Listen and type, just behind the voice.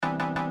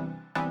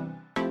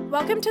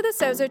Welcome to the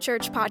Sozo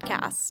Church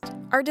podcast.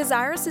 Our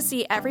desire is to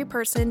see every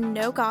person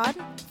know God,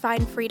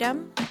 find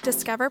freedom,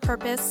 discover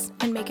purpose,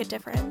 and make a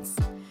difference.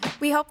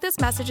 We hope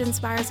this message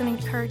inspires and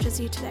encourages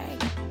you today.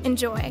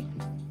 Enjoy.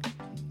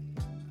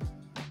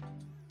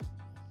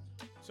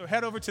 So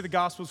head over to the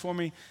Gospels for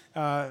me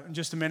in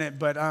just a minute.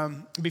 But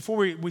before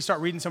we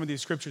start reading some of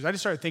these scriptures, I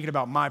just started thinking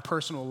about my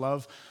personal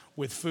love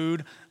with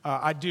food.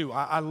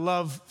 I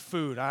love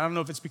food. I don't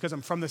know if it's because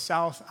I'm from the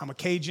South. I'm a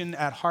Cajun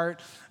at heart.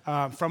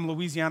 From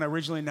Louisiana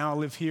originally. Now I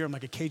live here. I'm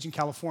like a Cajun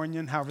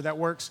Californian, however that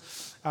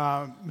works.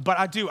 But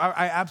I do.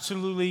 I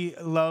absolutely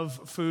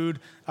love food.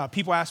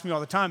 People ask me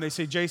all the time. They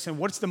say, Jason,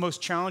 what's the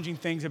most challenging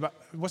thing about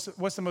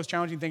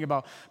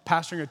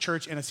pastoring a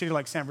church in a city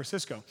like San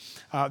Francisco?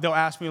 They'll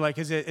ask me, like,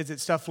 is it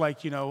stuff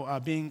like,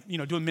 doing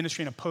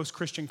ministry in a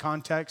post-Christian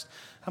context?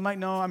 I'm like,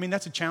 no, I mean,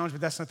 that's a challenge, but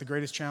that's not the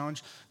greatest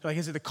challenge. They're like,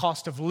 is it the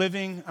cost of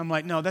living? I'm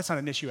like, no, that's not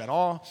an issue at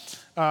all.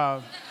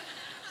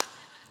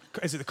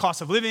 Is it the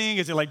cost of living?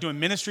 Is it like doing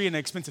ministry in an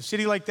expensive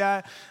city like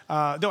that?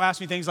 They'll ask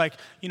me things like,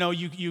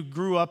 you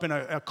grew up in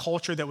a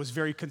culture that was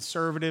very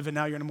conservative and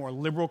now you're in a more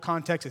liberal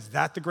context. Is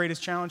that the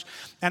greatest challenge?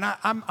 And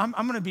I'm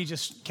going to be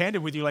just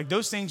candid with you. Like,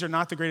 those things are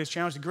not the greatest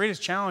challenge. The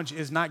greatest challenge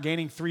is not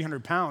gaining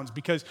 300 pounds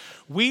because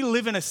we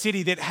live in a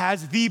city that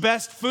has the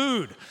best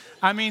food.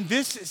 I mean,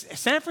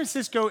 San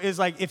Francisco is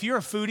like, if you're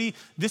a foodie,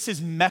 this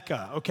is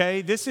Mecca,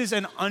 okay? This is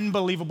an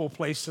unbelievable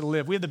place to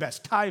live. We have the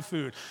best Thai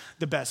food,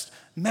 the best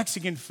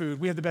Mexican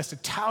food. We have the best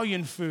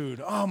Italian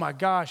food. Oh my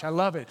gosh, I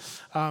love it.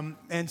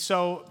 And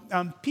so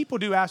people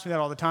do ask me that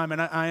all the time,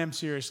 and I am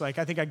serious. Like,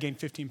 I think I gained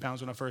 15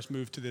 pounds when I first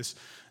moved to this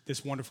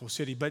wonderful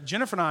city. But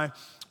Jennifer and I,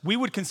 we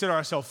would consider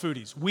ourselves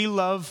foodies. We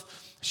love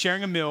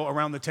sharing a meal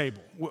around the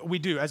table. We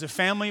do. As a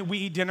family, we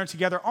eat dinner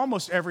together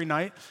almost every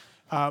night.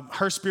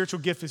 Her spiritual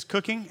gift is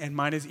cooking, and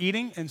mine is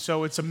eating, and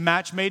so it's a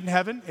match made in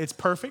heaven. It's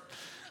perfect.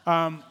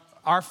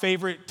 Our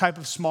favorite type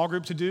of small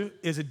group to do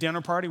is a dinner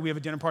party. We have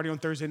a dinner party on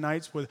Thursday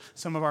nights with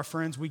some of our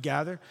friends. We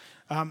gather.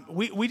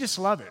 We just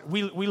love it.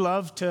 We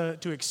love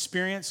to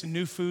experience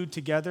new food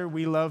together.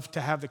 We love to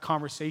have the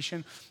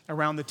conversation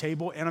around the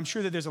table, and I'm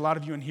sure that there's a lot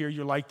of you in here,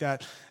 you're like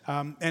that.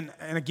 And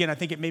again, I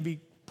think it may be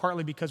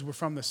partly because we're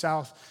from the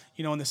South.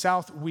 In the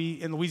South,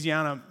 in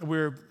Louisiana,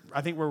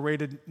 I think we're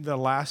rated the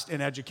last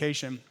in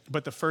education,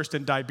 but the first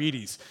in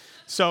diabetes.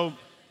 So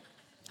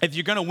if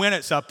you're going to win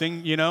at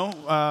something, we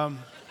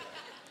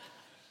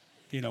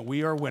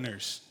are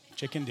winners,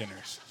 chicken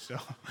dinners. So,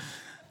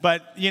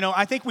 but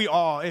I think we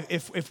all,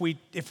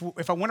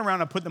 if I went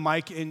around and put the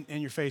mic in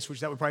your face,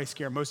 which that would probably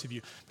scare most of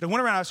you, but I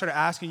went around and I started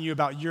asking you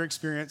about your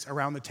experience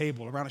around the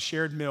table, around a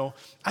shared meal,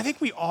 I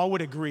think we all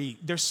would agree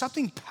there's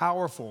something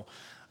powerful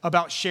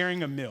about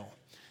sharing a meal.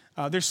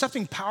 There's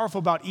something powerful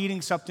about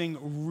eating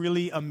something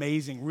really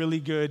amazing,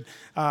 really good.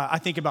 I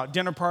think about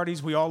dinner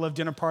parties. We all love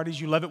dinner parties.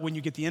 You love it when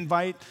you get the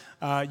invite.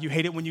 You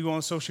hate it when you go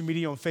on social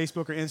media, on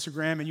Facebook or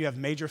Instagram, and you have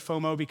major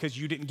FOMO because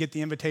you didn't get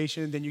the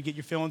invitation. Then you get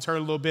your feelings hurt a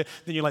little bit.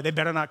 Then you're like, they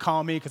better not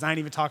call me because I ain't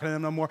even talking to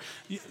them no more.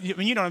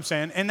 You know what I'm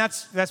saying? And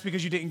that's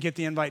because you didn't get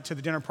the invite to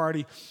the dinner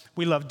party.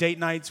 We love date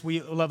nights.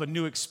 We love a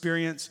new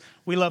experience.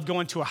 We love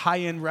going to a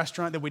high-end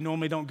restaurant that we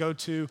normally don't go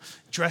to,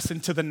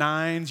 dressing to the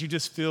nines. You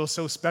just feel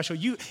so special.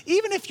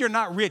 Even if you're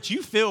not rich,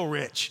 you feel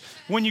rich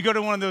when you go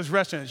to one of those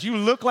restaurants. You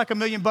look like $1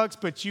 million,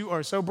 but you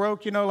are so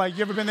broke, like,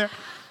 you ever been there?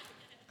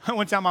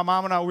 One time, my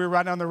mom and I, we were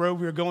riding down the road.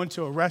 We were going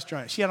to a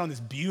restaurant. She had on this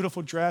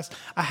beautiful dress.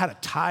 I had a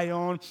tie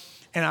on,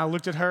 and I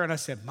looked at her, and I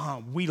said,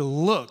 Mom, we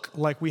look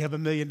like we have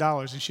 $1 million.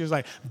 And she was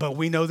like, but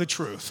we know the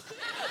truth.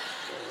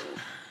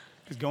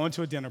 It's going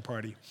to a dinner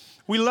party.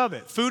 We love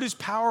it. Food is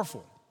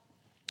powerful.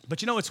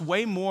 But it's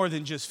way more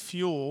than just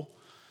fuel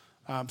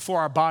for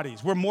our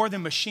bodies. We're more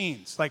than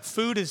machines. Like,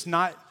 food is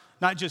not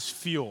just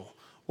fuel.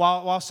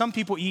 While some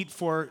people eat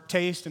for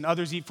taste and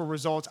others eat for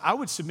results, I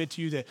would submit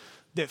to you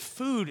that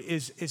food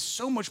is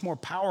so much more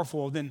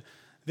powerful than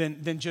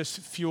just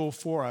fuel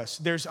for us.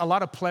 There's a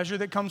lot of pleasure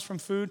that comes from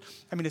food.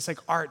 I mean, it's like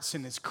arts,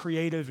 and it's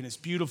creative, and it's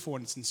beautiful,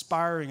 and it's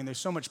inspiring, and there's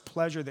so much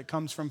pleasure that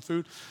comes from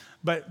food.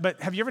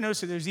 But have you ever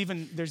noticed that there's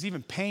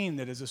even pain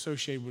that is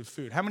associated with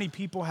food? How many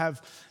people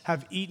have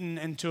eaten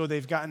until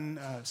they've gotten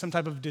some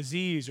type of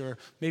disease, or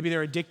maybe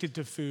they're addicted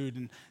to food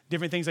and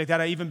different things like that?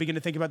 I even begin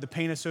to think about the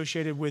pain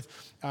associated with,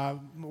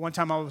 one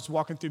time I was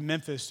walking through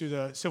Memphis, through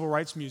the Civil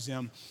Rights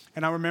Museum,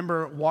 and I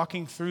remember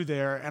walking through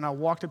there, and I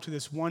walked up to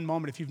this one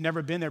moment. If you've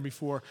never been there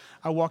before,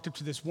 I walked up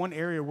to this one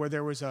area where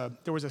there was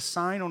a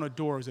sign on a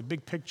door. It was a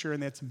big picture,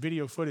 and they had some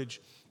video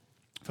footage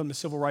from the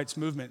civil rights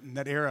movement in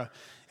that era.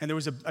 And there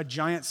was a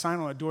giant sign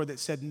on a door that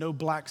said, "No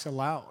blacks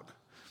allowed."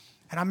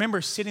 And I remember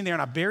sitting there,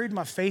 and I buried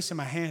my face in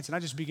my hands, and I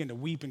just began to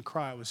weep and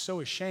cry. I was so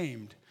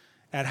ashamed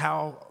at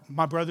how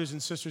my brothers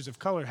and sisters of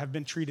color have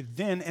been treated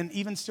then, and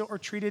even still are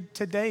treated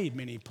today in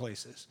many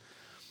places.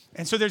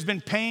 And so there's been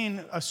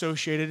pain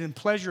associated and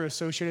pleasure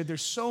associated.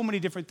 There's so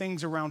many different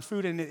things around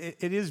food, and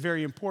it is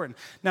very important.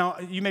 Now,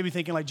 you may be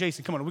thinking, like,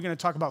 Jason, come on, we're going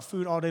to talk about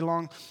food all day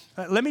long.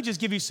 Let me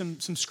just give you some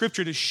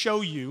scripture to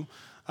show you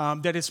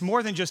that it's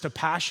more than just a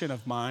passion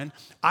of mine.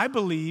 I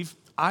believe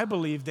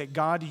that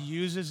God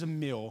uses a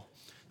meal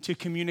to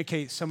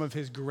communicate some of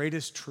his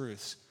greatest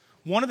truths.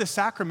 One of the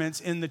sacraments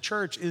in the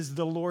church is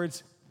the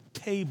Lord's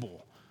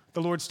table.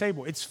 The Lord's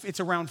table. It's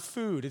around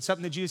food. It's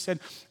something that Jesus said,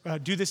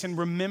 do this in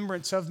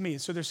remembrance of me.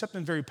 So there's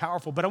something very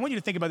powerful. But I want you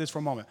to think about this for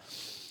a moment.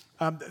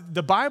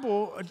 The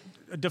Bible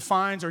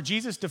defines, or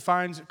Jesus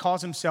defines,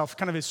 calls himself,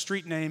 kind of his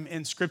street name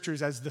in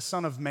scriptures, as the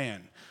Son of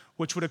Man,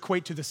 which would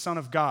equate to the Son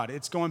of God.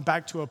 It's going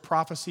back to a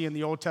prophecy in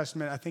the Old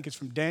Testament, I think it's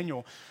from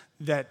Daniel,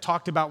 that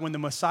talked about when the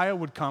Messiah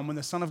would come, when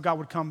the Son of God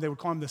would come, they would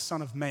call him the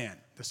Son of Man,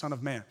 the Son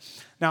of Man.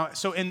 Now,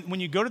 so when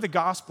you go to the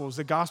Gospels,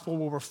 the Gospel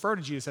will refer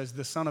to Jesus as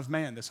the Son of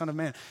Man, the Son of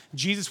Man.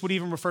 Jesus would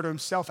even refer to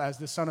himself as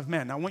the Son of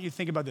Man. Now, I want you to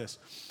think about this.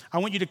 I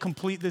want you to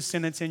complete this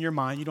sentence in your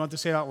mind. You don't have to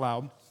say it out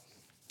loud.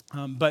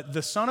 But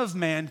the Son of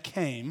Man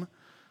came.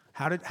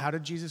 How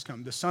did Jesus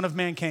come? The Son of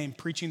Man came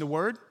preaching the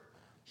word.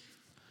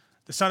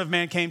 The Son of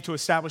Man came to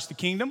establish the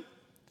kingdom.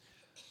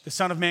 The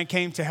Son of Man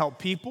came to help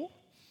people.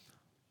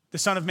 The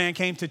Son of Man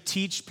came to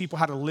teach people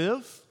how to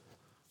live.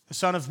 The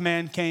Son of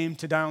Man came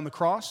to die on the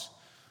cross.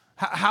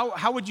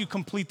 How would you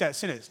complete that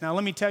sentence? Now,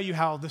 let me tell you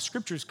how the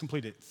scriptures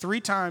complete it.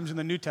 3 times in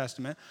the New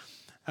Testament,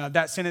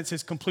 that sentence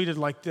is completed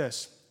like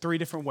this, 3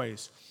 different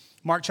ways.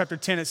 Mark chapter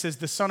 10, it says,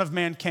 the Son of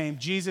Man came,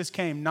 Jesus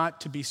came not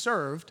to be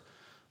served,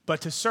 but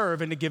to serve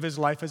and to give his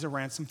life as a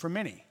ransom for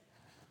many.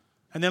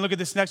 And then look at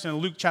this next one. In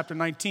Luke chapter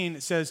 19,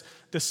 it says,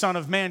 the Son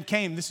of Man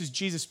came, this is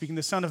Jesus speaking,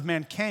 the Son of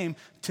Man came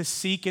to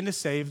seek and to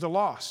save the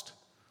lost.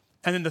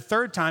 And then the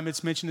 3rd time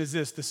it's mentioned is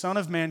this, the Son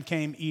of Man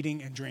came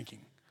eating and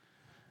drinking.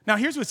 Now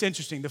here's what's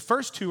interesting. The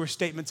first 2 are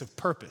statements of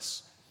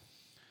purpose.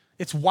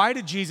 It's why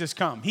did Jesus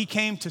come? He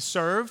came to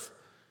serve,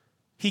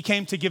 he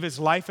came to give his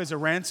life as a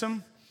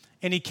ransom,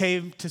 and he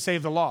came to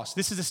save the lost.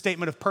 This is a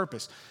statement of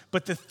purpose.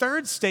 But the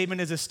 3rd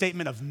statement is a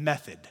statement of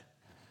method.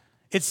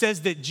 It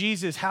says that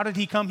Jesus, how did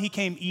he come? He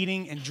came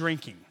eating and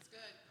drinking.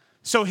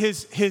 So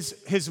his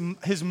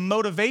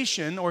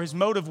motivation or his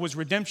motive was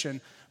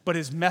redemption, but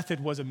his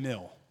method was a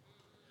meal.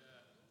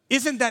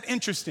 Isn't that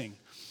interesting?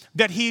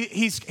 That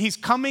he's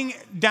coming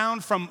down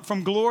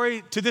from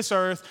glory to this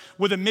earth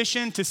with a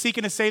mission to seek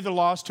and to save the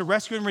lost, to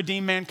rescue and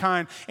redeem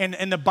mankind.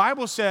 And the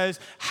Bible says,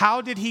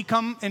 how did he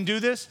come and do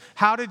this?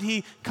 How did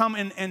he come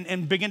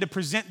and begin to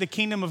present the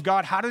kingdom of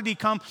God? How did he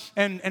come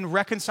and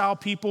reconcile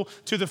people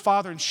to the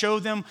Father and show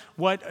them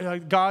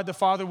what God the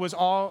Father was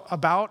all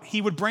about?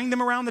 He would bring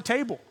them around the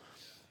table.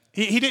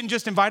 He didn't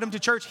just invite them to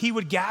church. He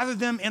would gather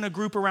them in a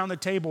group around the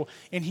table,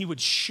 and he would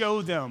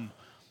show them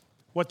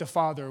what the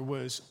Father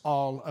was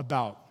all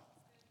about.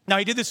 Now,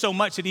 he did this so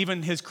much that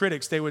even his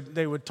critics, they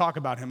would talk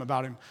about him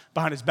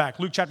behind his back.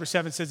 Luke chapter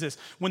 7 says this,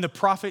 when the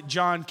prophet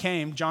John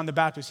came, John the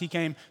Baptist, he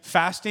came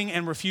fasting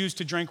and refused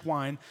to drink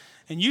wine.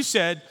 And you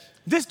said,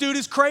 this dude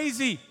is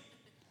crazy.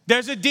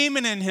 There's a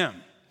demon in him.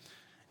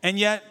 And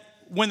yet,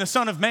 when the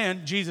Son of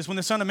Man, Jesus, when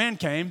the Son of Man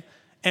came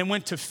and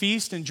went to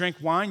feast and drink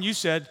wine, you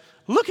said,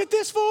 look at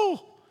this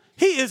fool.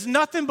 He is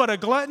nothing but a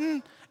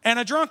glutton and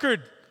a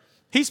drunkard.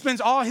 He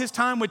spends all his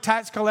time with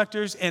tax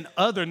collectors and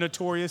other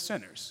notorious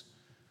sinners.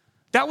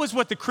 That was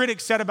what the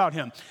critics said about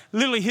him.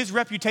 Literally, his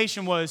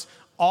reputation was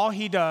all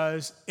he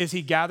does is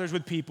he gathers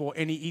with people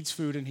and he eats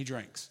food and he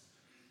drinks.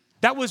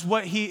 That was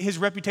what his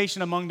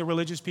reputation among the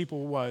religious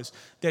people was,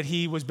 that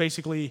he was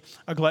basically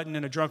a glutton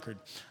and a drunkard.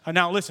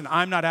 Now, listen,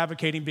 I'm not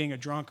advocating being a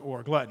drunk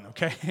or a glutton,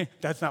 okay?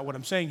 That's not what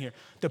I'm saying here.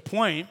 The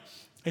point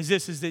is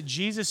this, is that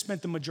Jesus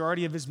spent the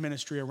majority of his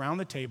ministry around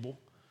the table.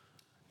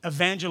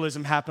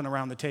 Evangelism happened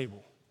around the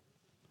table.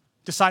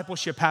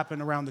 Discipleship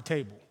happened around the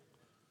table.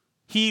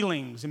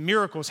 Healings and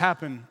miracles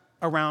happen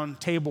around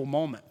table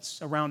moments,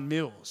 around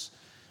meals.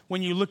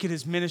 When you look at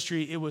his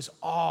ministry, it was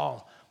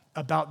all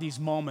about these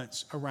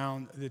moments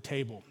around the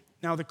table.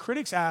 Now, the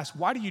critics asked,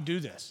 why do you do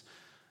this?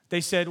 They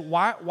said,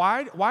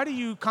 why do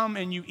you come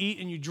and you eat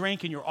and you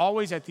drink and you're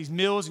always at these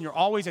meals and you're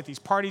always at these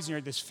parties and you're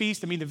at this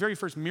feast? I mean, the very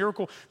first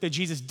miracle that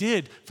Jesus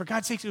did, for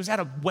God's sake, it was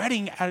at a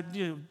wedding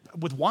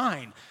with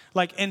wine.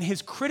 And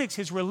his critics,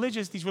 these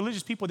religious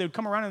people, they would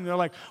come around and they're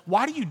like,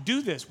 why do you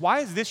do this? Why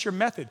is this your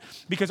method?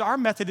 Because our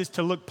method is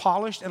to look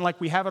polished and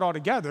like we have it all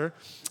together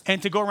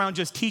and to go around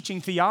just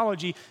teaching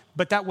theology,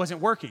 but that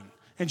wasn't working.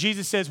 And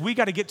Jesus says, we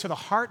got to get to the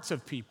hearts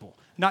of people,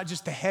 not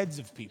just the heads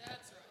of people.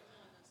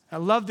 I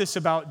love this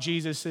about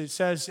Jesus. It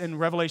says in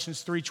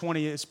Revelations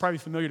 3:20, it's probably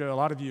familiar to a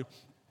lot of you.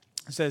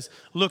 It says,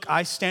 look,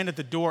 I stand at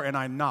the door and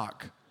I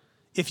knock.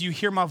 If you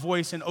hear my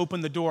voice and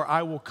open the door,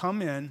 I will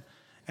come in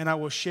and I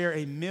will share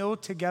a meal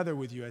together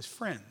with you as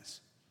friends.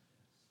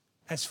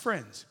 As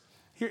friends.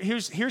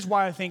 Here's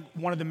why I think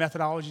one of the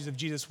methodologies of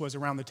Jesus was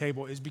around the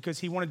table is because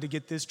he wanted to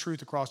get this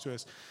truth across to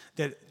us,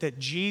 that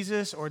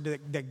Jesus or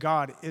that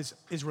God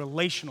is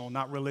relational,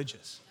 not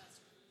religious.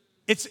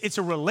 It's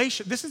a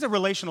relation. This is a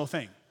relational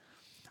thing.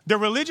 The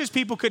religious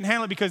people couldn't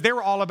handle it because they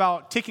were all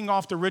about ticking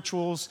off the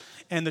rituals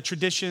and the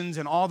traditions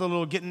and all the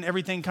little getting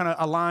everything kind of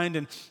aligned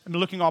and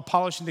looking all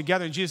polished and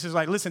together. And Jesus is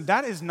like, listen,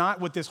 that is not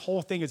what this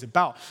whole thing is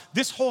about.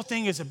 This whole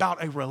thing is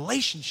about a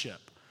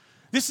relationship.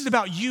 This is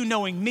about you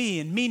knowing me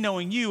and me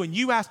knowing you and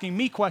you asking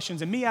me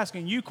questions and me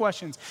asking you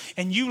questions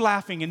and you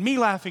laughing and me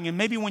laughing and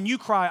maybe when you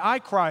cry, I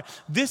cry.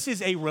 This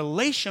is a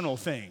relational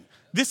thing.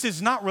 This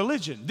is not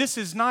religion. This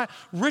is not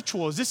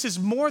rituals. This is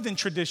more than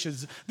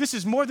traditions. This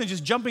is more than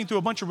just jumping through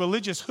a bunch of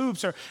religious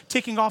hoops or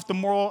ticking off the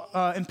moral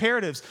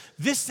imperatives.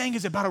 This thing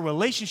is about a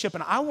relationship,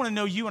 and I want to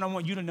know you and I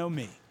want you to know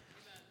me.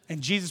 And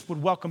Jesus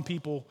would welcome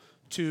people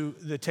to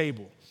the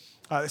table.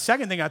 The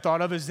second thing I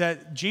thought of is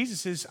that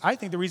Jesus is, I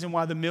think the reason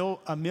why a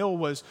meal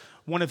was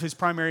one of his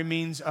primary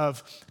means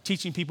of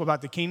teaching people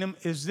about the kingdom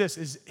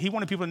is he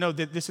wanted people to know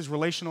that this is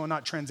relational and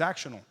not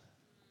transactional.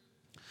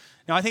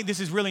 Now, I think this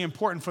is really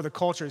important for the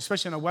culture,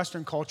 especially in a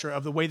Western culture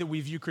of the way that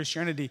we view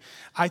Christianity.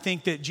 I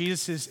think that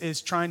Jesus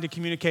is trying to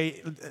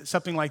communicate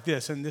something like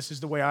this, and this is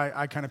the way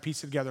I kind of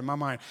piece it together in my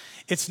mind.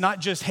 It's not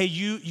just, hey,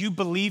 you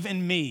believe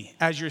in me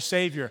as your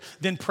Savior,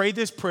 then pray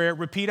this prayer,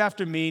 repeat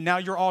after me, now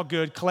you're all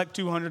good, collect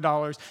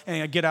 $200,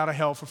 and a get out of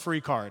hell for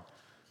free card.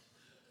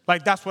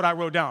 Like, that's what I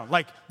wrote down.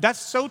 Like, that's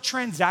so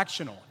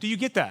transactional. Do you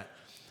get that?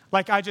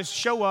 Like I just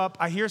show up,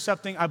 I hear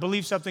something, I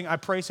believe something, I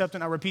pray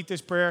something, I repeat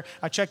this prayer,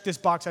 I check this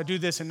box, I do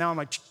this, and now I'm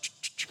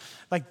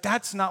like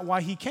that's not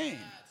why he came.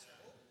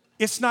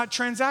 It's not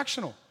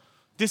transactional.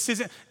 This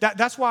isn't,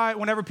 that's why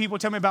whenever people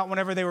tell me about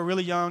whenever they were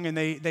really young and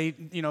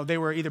they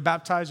were either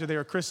baptized or they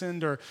were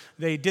christened or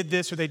they did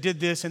this or they did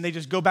this and they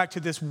just go back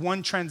to this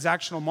one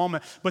transactional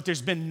moment, but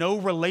there's been no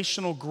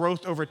relational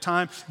growth over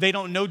time. They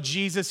don't know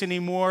Jesus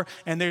anymore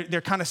and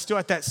they're kind of still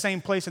at that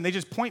same place and they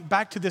just point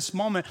back to this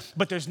moment,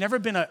 but there's never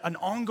been an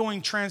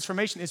ongoing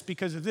transformation. It's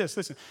because of this.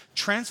 Listen,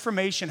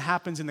 transformation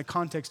happens in the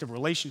context of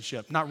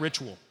relationship, not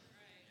ritual.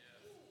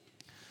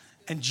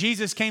 And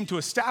Jesus came to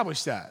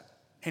establish that,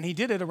 and he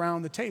did it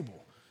around the table.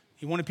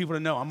 He wanted people to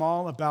know, I'm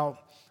all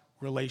about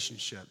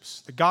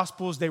relationships. The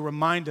Gospels, they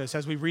remind us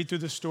as we read through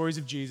the stories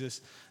of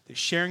Jesus that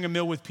sharing a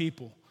meal with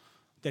people,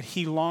 that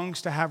he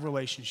longs to have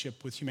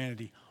relationship with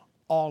humanity,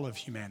 all of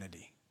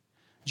humanity.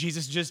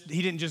 Jesus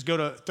he didn't just go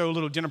to throw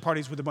little dinner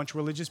parties with a bunch of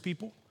religious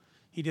people.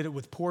 He did it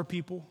with poor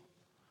people,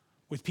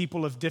 with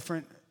people of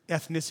different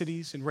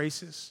ethnicities and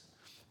races.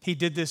 He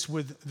did this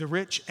with the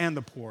rich and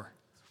the poor.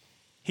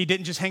 He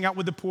didn't just hang out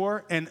with the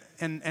poor and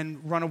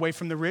run away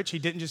from the rich. He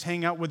didn't just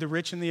hang out with the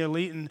rich and the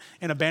elite and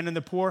abandon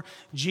the poor.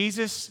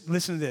 Jesus,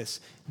 listen to this.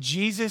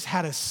 Jesus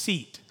had a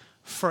seat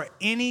for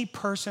any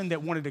person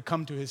that wanted to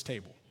come to his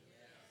table.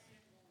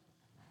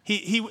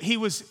 He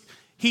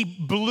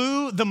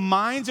blew the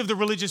minds of the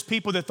religious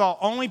people that thought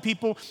only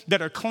people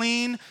that are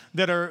clean,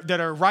 that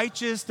are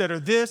righteous, that are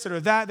this, that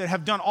are that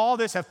have done all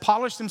this, have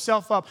polished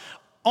themselves up.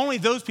 Only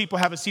those people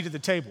have a seat at the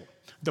table.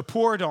 The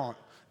poor don't.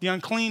 The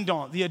unclean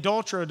don't, the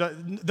adulterer,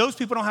 those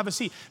people don't have a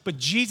seat. But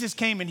Jesus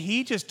came and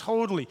he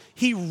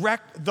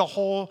wrecked the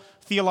whole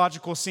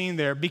theological scene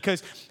there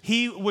because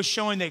he was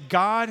showing that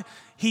God,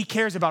 he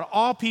cares about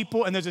all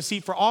people and there's a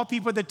seat for all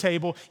people at the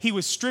table. He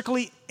was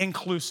strictly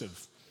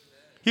inclusive.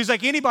 He was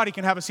like, anybody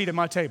can have a seat at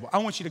my table. I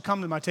want you to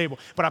come to my table.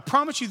 But I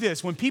promise you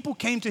this, when people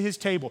came to his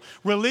table,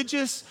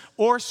 religious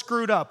or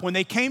screwed up, when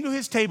they came to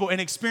his table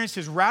and experienced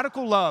his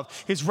radical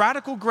love, his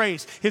radical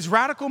grace, his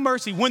radical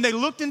mercy, when they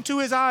looked into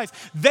his eyes,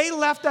 they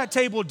left that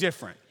table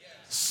different.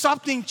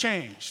 Something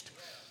changed.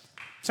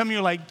 Some of you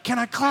are like, can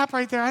I clap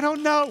right there? I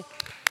don't know.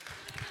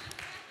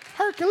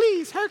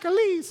 Hercules.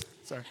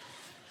 Sorry.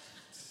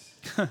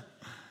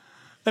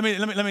 Let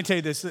me tell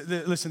you this.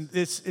 Listen,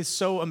 this is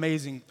so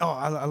amazing. Oh,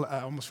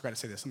 I almost forgot to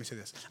say this. Let me say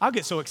this. I'll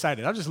get so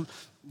excited. I'll just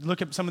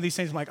look at some of these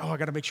things. I'm like, oh, I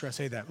got to make sure I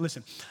say that.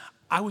 Listen,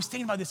 I was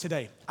thinking about this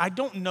today. I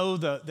don't know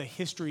the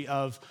history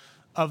of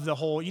the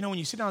whole, when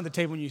you sit down at the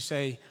table and you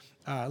say,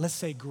 let's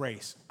say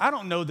grace. I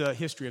don't know the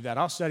history of that.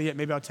 I'll study it.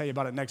 Maybe I'll tell you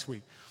about it next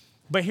week.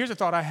 But here's a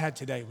thought I had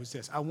today was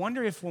this. I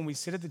wonder if when we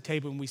sit at the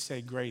table and we say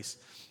grace,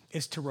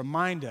 is to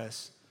remind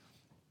us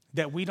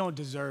that we don't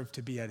deserve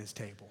to be at his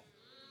table.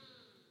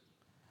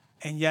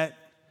 And yet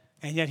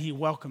he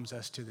welcomes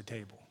us to the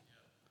table.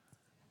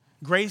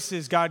 Grace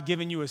is God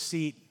giving you a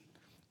seat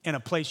in a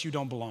place you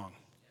don't belong.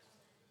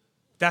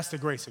 That's the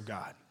grace of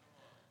God.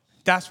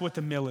 That's what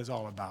the meal is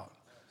all about.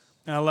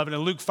 And I love it.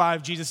 In Luke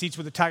 5, Jesus eats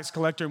with a tax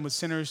collector and with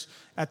sinners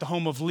at the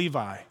home of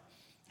Levi.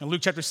 In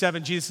Luke chapter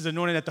 7, Jesus is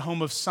anointed at the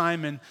home of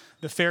Simon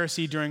the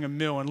Pharisee during a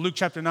meal. In Luke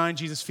chapter 9,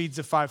 Jesus feeds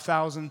the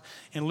 5,000.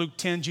 In Luke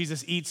 10,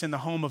 Jesus eats in the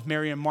home of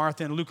Mary and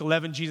Martha. In Luke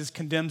 11, Jesus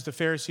condemns the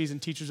Pharisees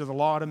and teachers of the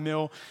law at a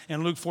meal.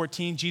 In Luke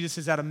 14, Jesus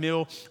is at a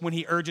meal when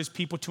he urges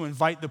people to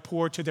invite the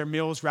poor to their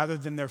meals rather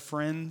than their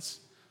friends.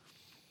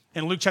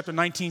 In Luke chapter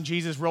 19,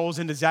 Jesus rolls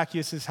into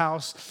Zacchaeus'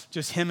 house,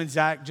 just him and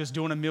Zach just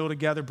doing a meal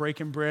together,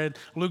 breaking bread.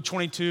 Luke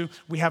 22,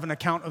 we have an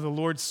account of the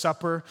Lord's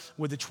Supper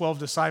with the 12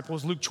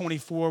 disciples. Luke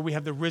 24, we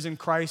have the risen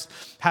Christ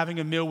having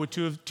a meal with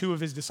two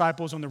of his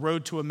disciples on the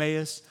road to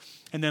Emmaus.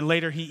 And then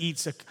later he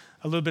eats a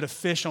little bit of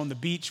fish on the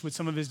beach with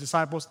some of his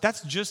disciples.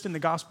 That's just in the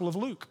Gospel of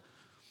Luke.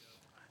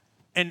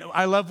 And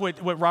I love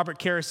what Robert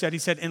Karras said. He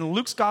said, in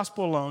Luke's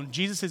Gospel alone,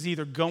 Jesus is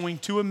either going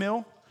to a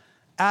meal,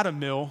 at a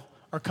meal,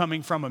 or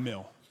coming from a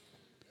meal.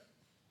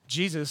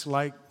 Jesus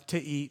liked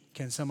to eat.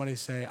 Can somebody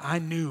say, I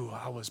knew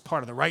I was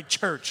part of the right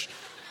church?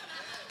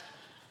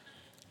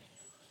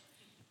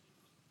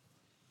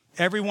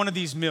 every one of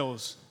these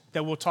meals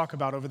that we'll talk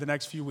about over the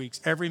next few weeks,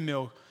 every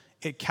meal,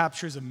 it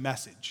captures a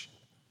message.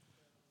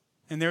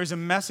 And there's a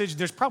message,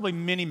 there's probably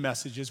many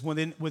messages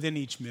within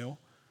each meal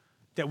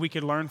that we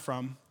could learn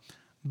from.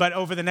 But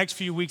over the next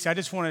few weeks, I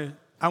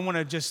want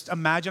to just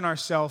imagine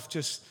ourselves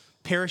just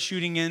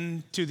parachuting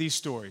into these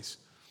stories.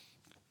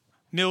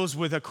 Meals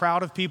with a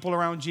crowd of people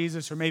around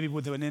Jesus or maybe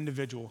with an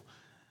individual.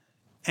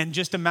 And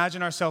just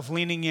imagine ourselves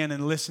leaning in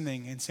and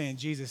listening and saying,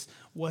 Jesus,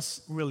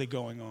 what's really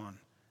going on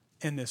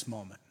in this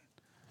moment?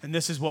 And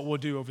this is what we'll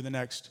do over the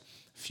next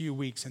few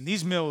weeks. And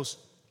these meals,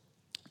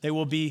 they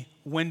will be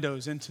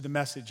windows into the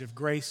message of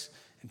grace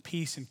and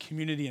peace and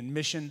community and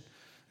mission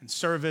and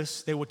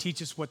service. They will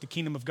teach us what the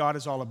kingdom of God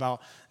is all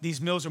about. These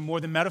meals are more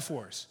than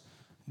metaphors.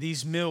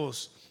 These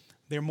meals,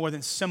 they're more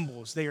than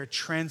symbols. They are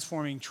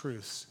transforming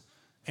truths.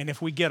 And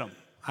if we get them,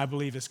 I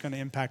believe it's going to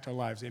impact our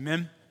lives.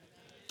 Amen?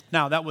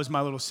 Now, that was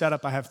my little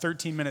setup. I have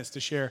 13 minutes to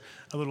share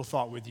a little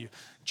thought with you.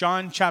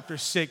 John chapter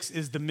 6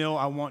 is the meal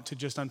I want to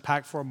just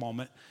unpack for a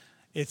moment.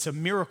 It's a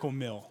miracle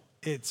meal.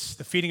 It's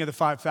the feeding of the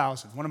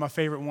 5,000, one of my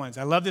favorite ones.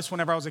 I love this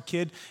whenever I was a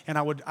kid, and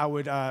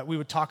we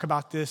would talk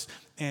about this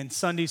in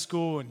Sunday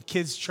school and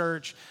kids'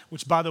 church,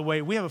 which, by the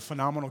way, we have a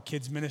phenomenal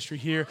kids' ministry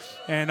here.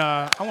 And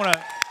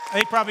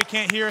they probably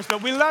can't hear us,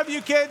 but we love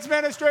you, kids'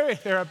 ministry.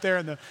 They're up there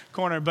in the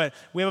corner, but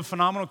we have a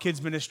phenomenal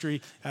kids'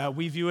 ministry.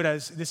 We view it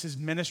as this is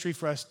ministry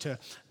for us to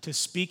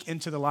speak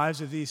into the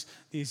lives of these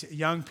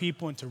young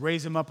people and to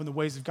raise them up in the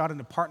ways of God and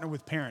to partner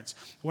with parents.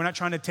 We're not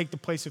trying to take the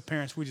place of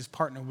parents. We just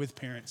partner with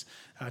parents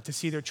to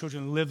see their children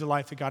live the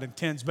life that God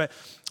intends. But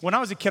when I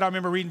was a kid, I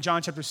remember reading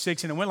John chapter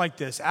 6, and it went like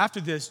this. After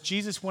this,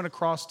 Jesus went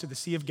across to the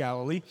Sea of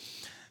Galilee. It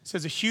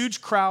says a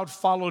huge crowd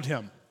followed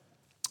him.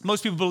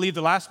 Most people believe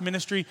the last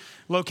ministry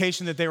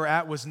location that they were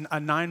at was a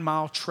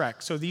 9-mile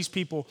trek. So these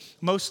people,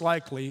 most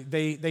likely,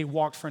 they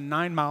walked for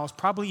 9 miles,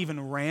 probably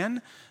even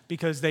ran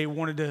because they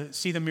wanted to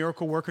see the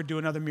miracle worker do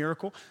another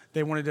miracle.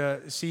 They wanted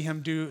to see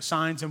him do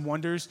signs and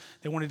wonders.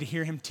 They wanted to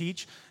hear him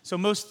teach. So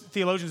most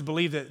theologians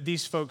believe that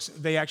these folks,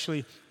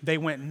 they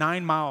went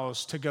 9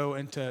 miles to go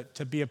and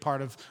to be a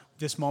part of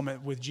this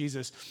moment with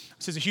Jesus.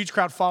 It says a huge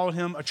crowd followed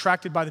him,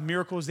 attracted by the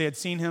miracles they had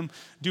seen him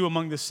do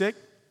among the sick.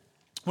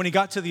 When he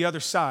got to the other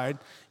side,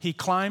 he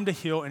climbed a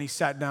hill and he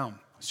sat down,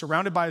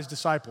 surrounded by his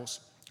disciples.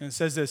 And it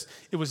says this,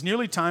 it was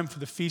nearly time for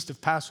the feast of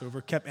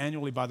Passover, kept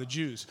annually by the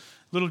Jews.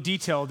 Little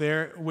detail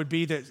there would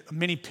be that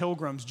many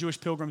pilgrims,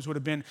 Jewish pilgrims, would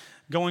have been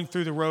going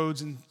through the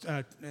roads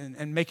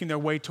and making their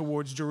way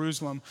towards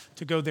Jerusalem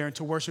to go there and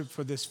to worship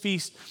for this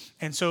feast.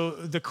 And so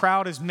the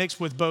crowd is mixed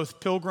with both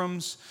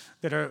pilgrims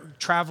that are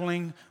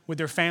traveling with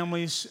their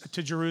families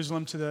to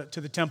Jerusalem, to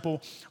the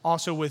temple,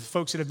 also with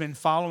folks that have been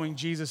following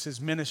Jesus'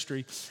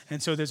 ministry.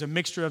 And so there's a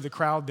mixture of the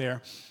crowd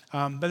there.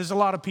 But there's a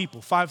lot of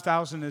people.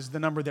 5,000 is the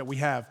number that we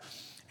have.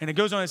 And it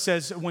goes on, it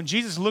says, when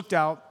Jesus looked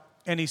out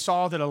and he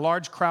saw that a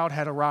large crowd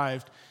had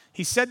arrived,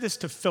 he said this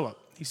to Philip.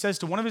 He says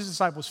to one of his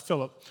disciples,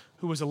 Philip,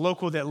 who was a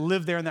local that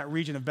lived there in that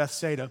region of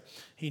Bethsaida.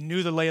 He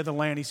knew the lay of the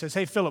land. He says,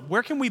 hey, Philip,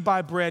 where can we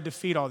buy bread to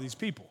feed all these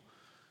people?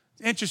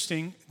 It's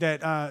interesting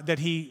that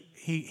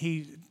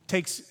he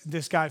takes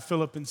this guy,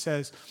 Philip, and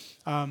says,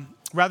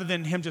 rather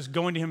than him just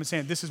going to him and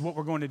saying, this is what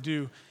we're going to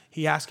do,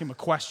 he asked him a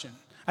question.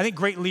 I think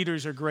great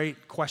leaders are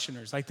great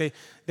questioners. Like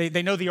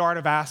they know the art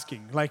of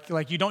asking.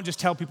 Like you don't just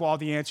tell people all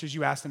the answers,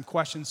 you ask them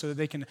questions so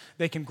that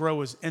they can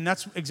grow. And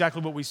that's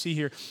exactly what we see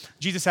here.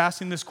 Jesus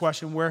asked him this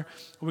question, where are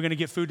we going to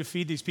get food to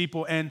feed these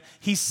people? And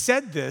he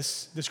said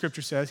this, the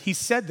scripture says, he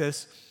said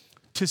this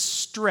to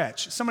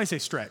stretch. Somebody say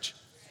stretch.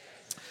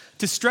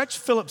 To stretch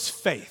Philip's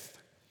faith.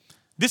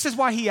 This is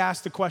why he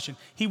asked the question.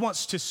 He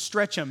wants to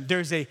stretch him.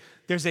 There's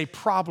a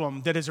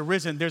problem that has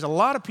arisen. There's a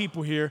lot of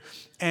people here,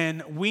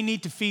 and we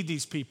need to feed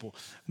these people.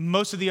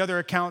 Most of the other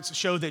accounts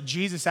show that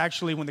Jesus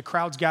actually, when the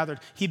crowds gathered,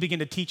 he began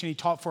to teach and he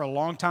taught for a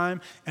long time,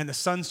 and the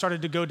sun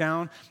started to go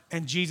down,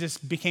 and Jesus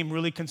became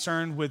really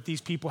concerned with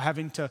these people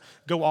having to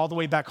go all the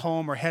way back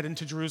home or head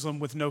into Jerusalem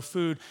with no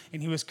food,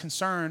 and he was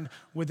concerned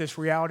with this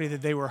reality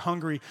that they were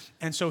hungry.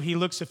 And so he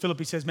looks at Philip,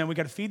 he says, man, we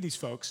got to feed these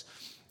folks.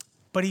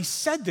 But he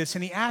said this,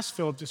 and he asked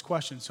Philip this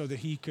question so that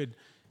he could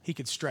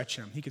stretch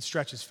him. He could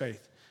stretch his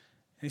faith.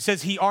 And he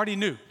says he already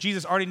knew.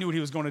 Jesus already knew what he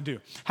was going to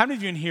do. How many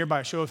of you in here, by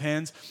a show of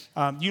hands,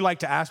 you like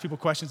to ask people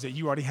questions that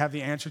you already have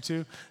the answer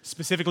to,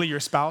 specifically your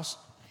spouse?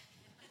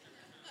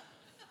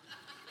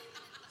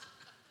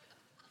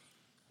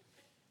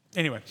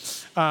 Anyway,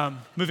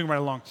 moving right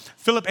along.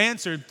 Philip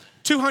answered,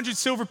 200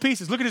 silver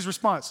pieces. Look at his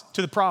response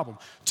to the problem.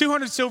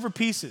 200 silver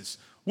pieces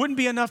wouldn't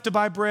be enough to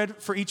buy bread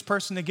for each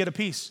person to get a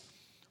piece.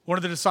 One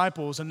of the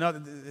disciples,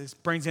 this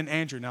brings in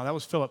Andrew. Now, that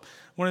was Philip.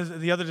 One of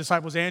the other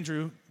disciples,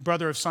 Andrew,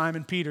 brother of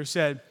Simon Peter,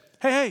 said,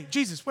 hey,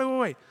 Jesus,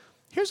 wait.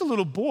 Here's a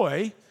little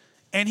boy,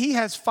 and he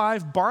has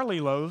 5 barley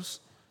loaves,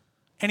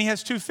 and he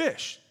has 2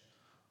 fish.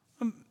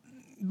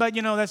 But,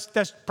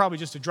 that's probably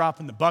just a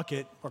drop in the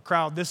bucket or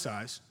crowd this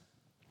size.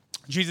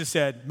 Jesus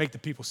said, make the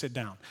people sit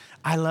down.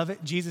 I love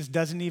it. Jesus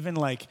doesn't even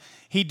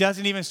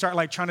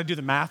start trying to do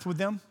the math with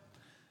them.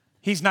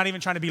 He's not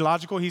even trying to be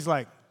logical. He's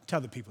like, tell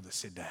the people to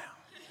sit down.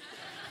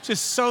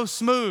 Just so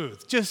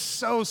smooth, just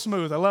so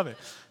smooth. I love it.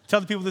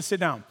 Tell the people to sit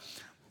down.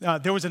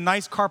 There was a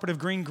nice carpet of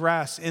green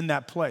grass in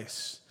that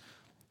place.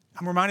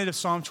 I'm reminded of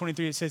Psalm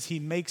 23. It says, he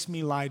makes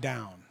me lie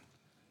down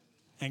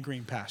in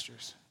green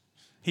pastures.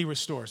 He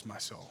restores my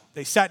soul.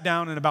 They sat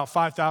down, and about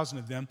 5,000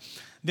 of them.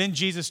 Then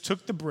Jesus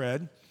took the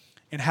bread,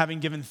 and having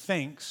given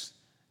thanks,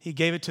 he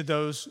gave it to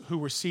those who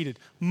were seated.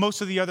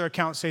 Most of the other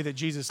accounts say that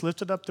Jesus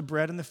lifted up the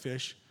bread and the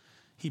fish.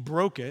 He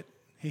broke it.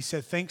 He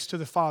said, thanks to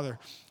the Father.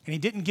 And he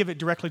didn't give it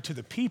directly to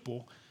the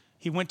people.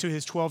 He went to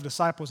his 12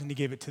 disciples, and he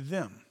gave it to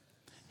them.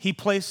 He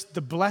placed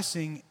the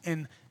blessing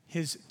in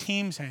his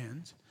team's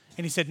hands,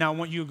 and he said, now I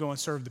want you to go and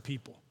serve the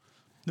people.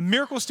 The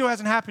miracle still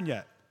hasn't happened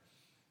yet.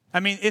 I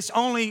mean, it's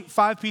only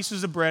 5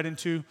 pieces of bread and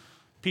 2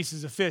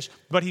 pieces of fish,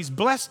 but he's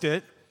blessed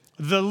it.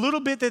 The little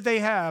bit that they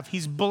have,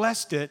 he's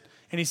blessed it,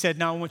 and he said,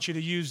 now I want you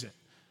to use it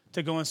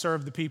to go and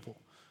serve the people.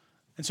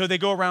 And so they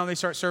go around, they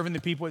start serving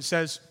the people. It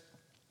says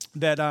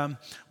that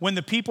when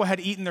the people had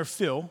eaten their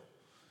fill,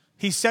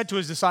 he said to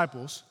his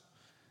disciples,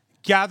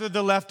 gather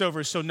the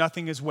leftovers so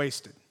nothing is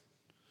wasted.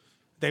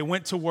 They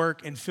went to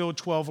work and filled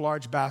 12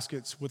 large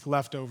baskets with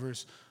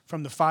leftovers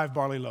from the 5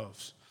 barley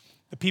loaves.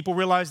 The people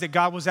realized that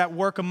God was at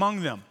work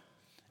among them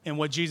in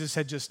what Jesus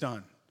had just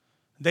done.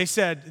 They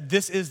said,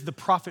 this is the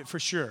prophet for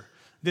sure.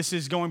 This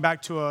is going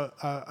back to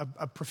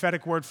a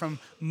prophetic word from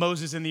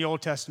Moses in the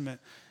Old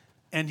Testament.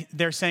 And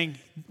they're saying,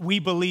 we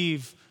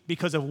believe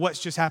because of what's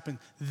just happened,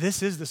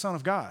 this is the Son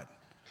of God.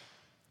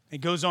 It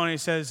goes on and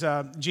it says,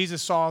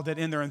 Jesus saw that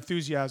in their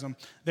enthusiasm,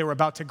 they were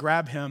about to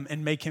grab him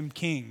and make him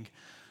king.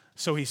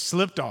 So he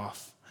slipped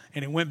off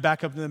and he went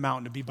back up to the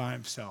mountain to be by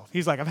himself.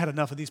 He's like, I've had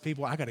enough of these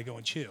people. I got to go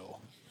and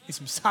chill. Need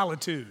some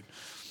solitude.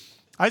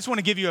 I just want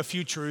to give you a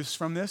few truths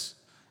from this.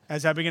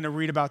 As I began to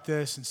read about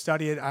this and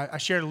study it, I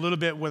shared a little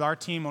bit with our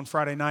team on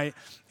Friday night,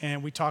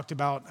 and we talked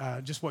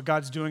about just what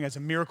God's doing as a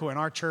miracle in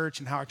our church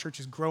and how our church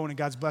is growing and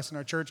God's blessing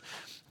our church.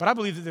 But I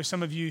believe that there's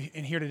some of you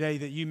in here today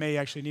that you may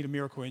actually need a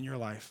miracle in your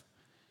life.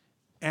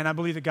 And I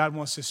believe that God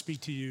wants to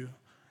speak to you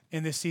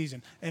in this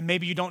season. And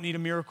maybe you don't need a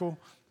miracle.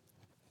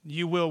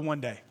 You will one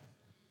day.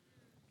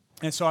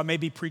 And so I may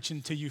be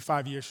preaching to you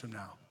 5 years from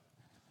now.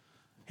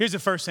 Here's the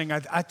first thing.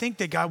 I think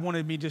that God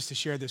wanted me just to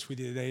share this with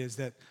you today is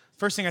that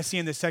first thing I see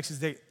in this text is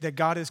that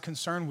God is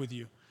concerned with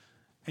you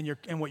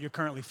and what you're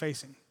currently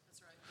facing.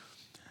 That's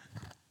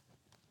right.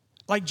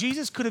 Like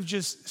Jesus could have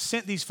just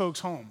sent these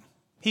folks home.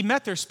 He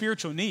met their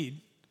spiritual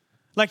need.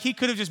 Like he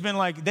could have just been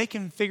like, they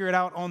can figure it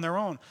out on their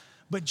own.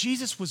 But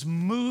Jesus was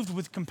moved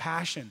with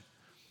compassion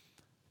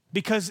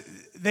because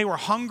they were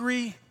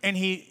hungry and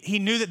he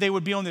knew that they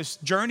would be on this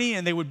journey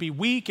and they would be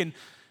weak. And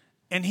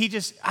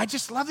I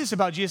just love this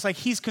about Jesus. Like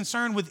he's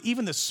concerned with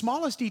even the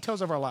smallest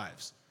details of our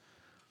lives.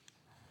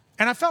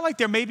 And I felt like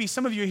there may be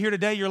some of you here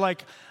today, you're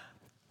like,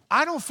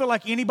 I don't feel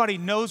like anybody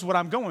knows what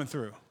I'm going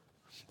through.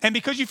 And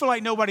because you feel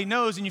like nobody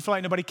knows and you feel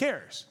like nobody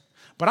cares.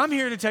 But I'm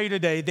here to tell you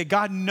today that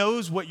God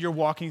knows what you're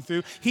walking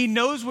through. He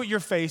knows what you're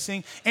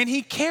facing and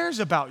he cares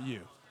about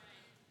you.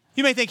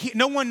 You may think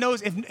no one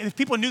knows, if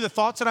people knew the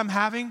thoughts that I'm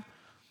having,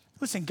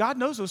 listen, God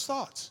knows those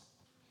thoughts.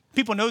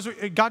 God knows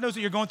what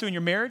you're going through in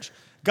your marriage.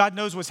 God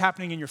knows what's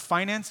happening in your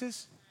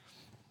finances.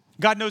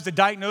 God knows the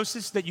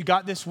diagnosis that you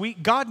got this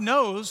week. God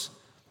knows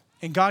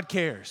and God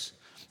cares.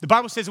 The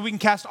Bible says that we can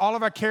cast all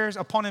of our cares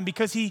upon him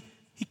because he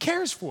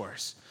cares for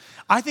us.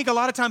 I think a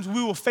lot of times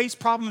we will face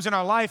problems in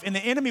our life and the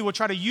enemy will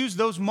try to use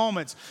those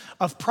moments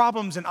of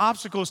problems and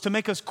obstacles to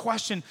make us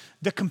question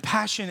the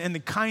compassion and the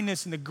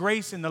kindness and the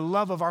grace and the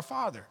love of our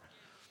Father.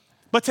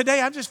 But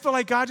today I just feel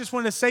like God just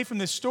wanted to say from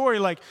this story,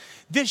 like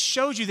this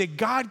shows you that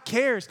God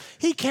cares.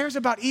 He cares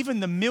about even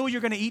the meal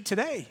you're going to eat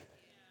today.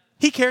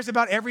 He cares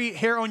about every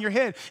hair on your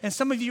head. And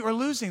some of you are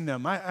losing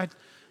them. I'm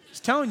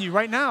just telling you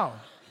right now.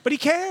 But he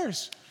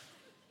cares.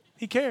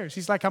 He cares.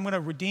 He's like, I'm going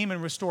to redeem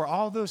and restore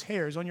all those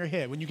hairs on your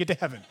head when you get to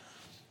heaven.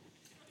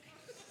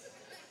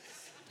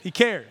 He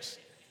cares.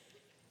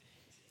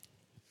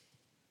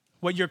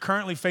 What you're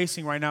currently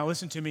facing right now,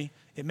 listen to me,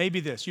 it may be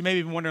this. You may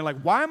be wondering,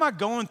 like, why am I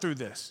going through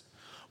this?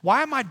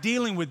 Why am I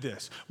dealing with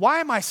this? Why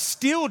am I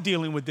still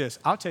dealing with this?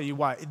 I'll tell you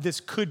why. This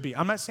could be.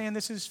 I'm not saying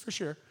this is for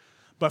sure,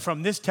 but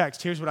from this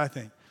text, here's what I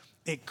think.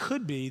 It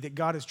could be that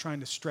God is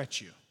trying to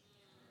stretch you.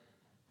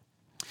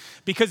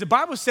 Because the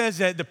Bible says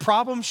that the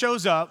problem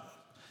shows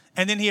up,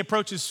 and then he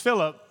approaches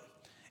Philip,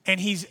 and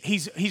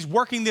he's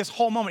working this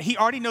whole moment. He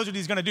already knows what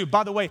he's going to do.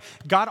 By the way,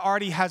 God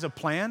already has a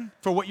plan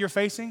for what you're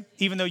facing,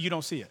 even though you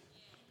don't see it.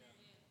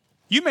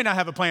 You may not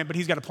have a plan, but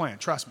he's got a plan.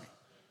 Trust me.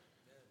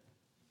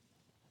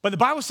 But the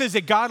Bible says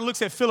that God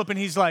looks at Philip and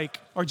he's like,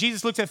 or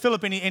Jesus looks at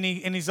Philip and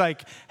he's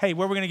like, hey,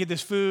 where are we going to get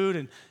this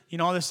food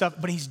and all this stuff.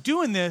 But he's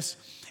doing this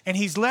and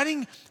he's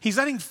letting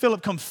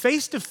Philip come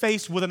face to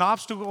face with an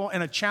obstacle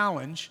and a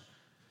challenge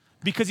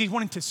because he's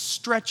wanting to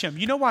stretch him.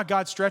 You know why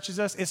God stretches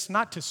us? It's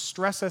not to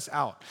stress us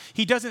out.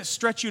 He doesn't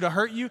stretch you to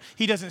hurt you.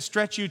 He doesn't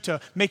stretch you to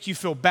make you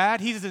feel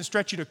bad. He doesn't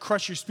stretch you to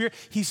crush your spirit.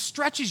 He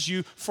stretches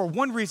you for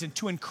one reason,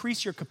 to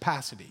increase your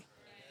capacity.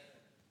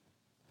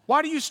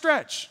 Why do you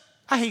stretch?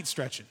 I hate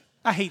stretching.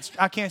 I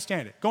can't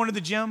stand it. Going to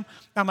the gym,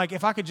 I'm like,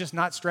 if I could just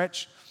not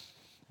stretch.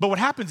 But what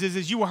happens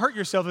is you will hurt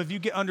yourself if you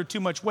get under too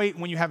much weight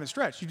when you haven't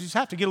stretched. You just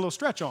have to get a little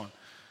stretch on.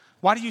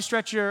 Why do you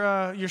stretch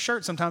your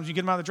shirt sometimes when you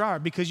get them out of the dryer?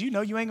 Because you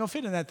know you ain't going to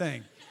fit in that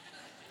thing.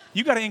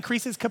 You got to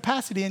increase its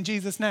capacity in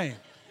Jesus' name.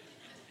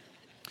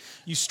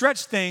 You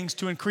stretch things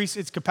to increase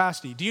its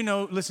capacity. Do you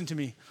know, listen to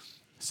me,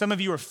 some of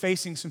you are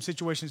facing some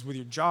situations with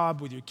your job,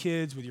 with your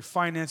kids, with your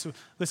finances.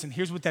 Listen,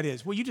 here's what that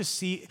is. Well, you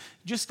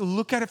just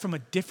look at it from a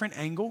different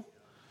angle,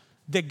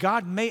 that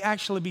God may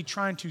actually be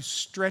trying to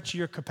stretch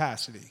your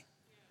capacity.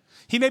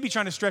 He may be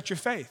trying to stretch your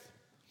faith.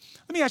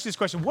 Let me ask you this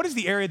question. What is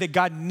the area that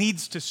God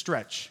needs to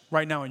stretch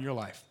right now in your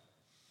life?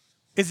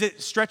 Is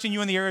it stretching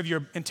you in the area of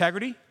your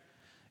integrity?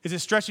 Is it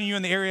stretching you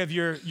in the area of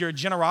your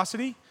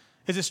generosity?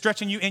 Is it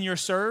stretching you in your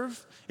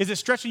serve? Is it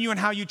stretching you in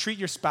how you treat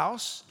your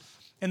spouse,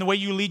 in the way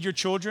you lead your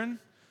children?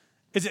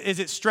 Is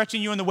it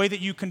stretching you in the way that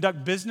you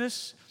conduct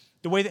business?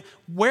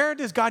 Where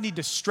does God need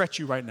to stretch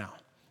you right now?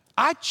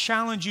 I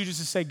challenge you just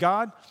to say,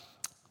 God,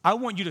 I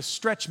want you to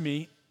stretch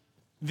me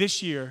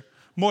this year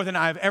more than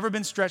I've ever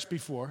been stretched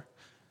before,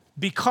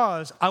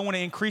 because I want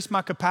to increase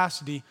my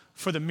capacity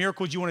for the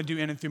miracles you want to do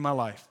in and through my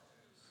life.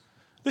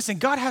 Listen,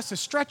 God has to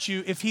stretch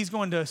you if he's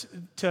going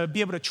to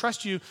be able to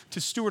trust you to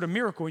steward a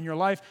miracle in your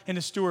life and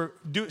to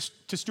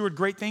steward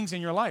great things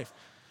in your life.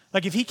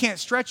 Like if he can't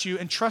stretch you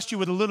and trust you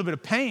with a little bit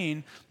of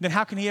pain, then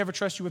how can he ever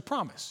trust you with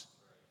promise?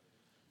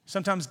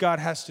 Sometimes God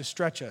has to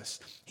stretch us.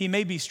 He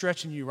may be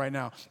stretching you right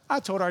now. I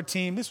told our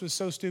team, this was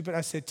so stupid.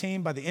 I said,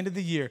 team, by the end of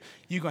the year,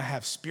 you're going to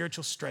have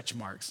spiritual stretch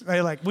marks.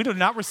 They're like, we do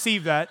not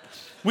receive that.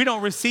 We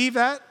don't receive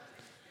that.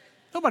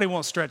 Nobody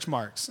wants stretch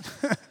marks.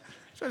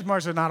 Stretch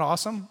marks are not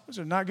awesome. Those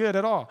are not good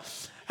at all.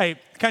 Hey,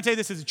 can I tell you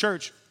this as a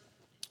church?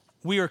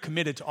 We are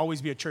committed to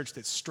always be a church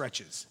that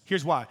stretches.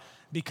 Here's why.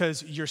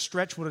 Because your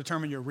stretch will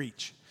determine your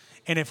reach.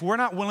 And if we're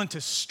not willing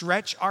to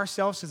stretch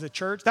ourselves as a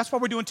church, that's why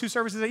we're doing 2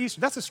 services at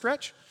Easter. That's a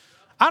stretch.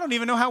 I don't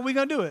even know how we're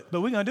going to do it, but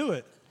we're going to do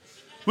it.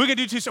 We're going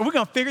to do 2. We're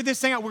going to figure this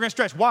thing out. We're going to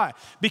stretch. Why?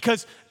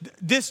 Because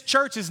this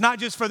church is not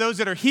just for those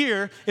that are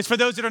here. It's for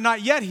those that are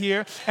not yet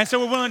here. And so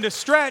we're willing to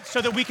stretch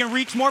so that we can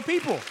reach more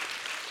people.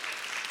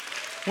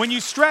 When you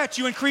stretch,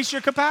 you increase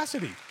your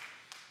capacity.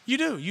 You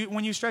do.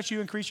 When you stretch, you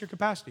increase your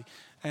capacity.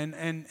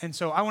 And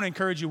so I want to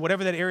encourage you,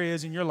 whatever that area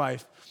is in your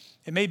life,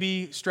 it may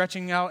be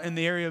stretching out in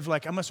the area of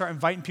like, I'm going to start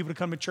inviting people to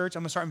come to church.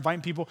 I'm going to start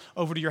inviting people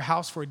over to your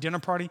house for a dinner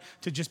party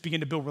to just begin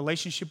to build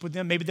relationship with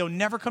them. Maybe they'll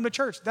never come to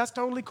church. That's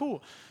totally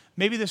cool.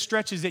 Maybe the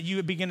stretch is that you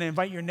would begin to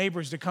invite your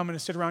neighbors to come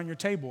and sit around your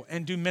table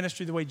and do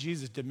ministry the way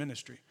Jesus did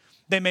ministry.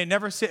 They may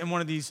never sit in one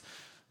of these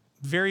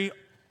very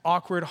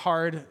awkward,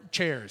 hard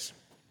chairs,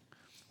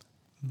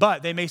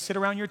 but they may sit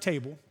around your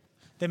table.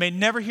 They may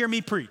never hear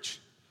me preach,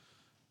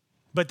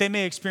 but they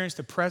may experience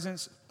the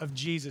presence of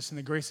Jesus and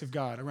the grace of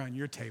God around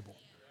your table.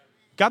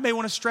 God may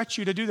want to stretch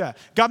you to do that.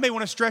 God may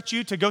want to stretch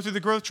you to go through the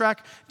growth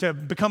track, to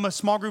become a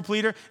small group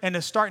leader, and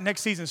to start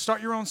next season.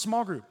 Start your own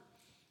small group.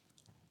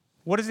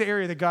 What is the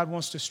area that God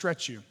wants to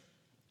stretch you?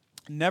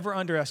 Never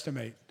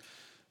underestimate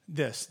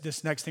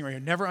this next thing right here.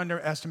 Never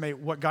underestimate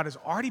what God has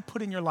already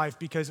put in your life,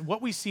 because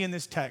what we see in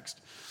this text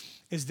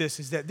is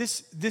that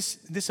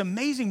this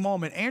amazing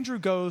moment, Andrew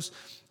goes,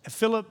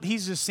 Philip,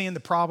 he's just seeing the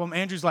problem.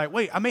 Andrew's like,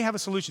 wait, I may have a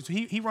solution. So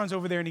he runs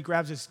over there and he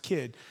grabs this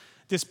kid.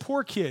 This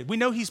poor kid, we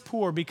know he's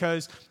poor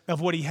because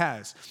of what he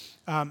has.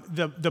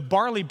 The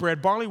barley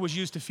bread, barley was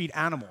used to feed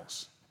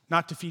animals,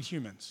 not to feed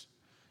humans.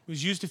 It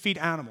was used to feed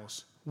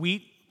animals.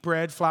 Wheat,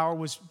 bread, flour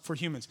was for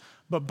humans.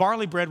 But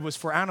barley bread was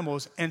for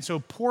animals, and so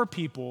poor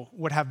people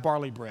would have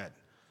barley bread.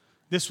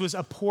 This was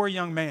a poor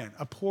young man,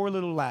 a poor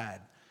little lad.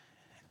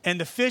 And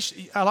the fish,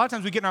 a lot of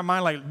times we get in our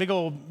mind like big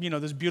old,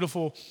 those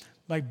beautiful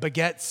like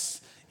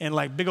baguettes and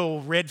like big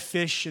old red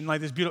fish and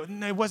like this beautiful,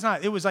 no, it was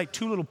not. It was like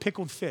 2 little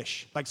pickled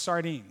fish, like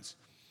sardines.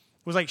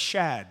 It was like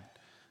shad.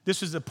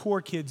 This was the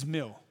poor kid's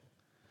meal.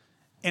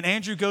 And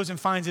Andrew goes and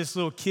finds this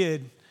little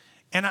kid.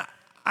 And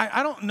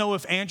I don't know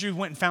if Andrew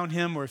went and found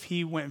him or if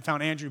he went and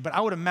found Andrew, but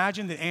I would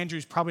imagine that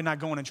Andrew's probably not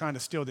going and trying to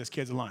steal this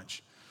kid's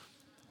lunch.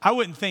 I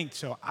wouldn't think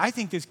so. I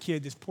think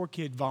this poor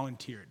kid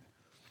volunteered.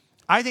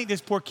 I think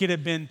this poor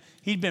kid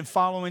he'd been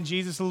following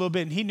Jesus a little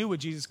bit, and he knew what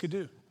Jesus could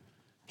do.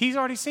 He's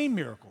already seen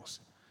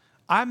miracles.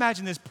 I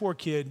imagine this poor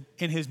kid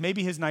in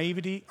maybe his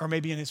naivety or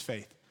maybe in his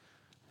faith,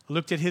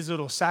 looked at his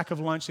little sack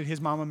of lunch that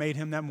his mama made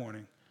him that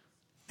morning,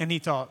 and he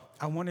thought,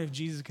 I wonder if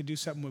Jesus could do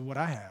something with what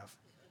I have.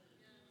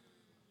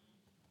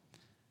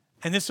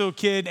 And this little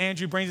kid,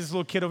 Andrew, brings this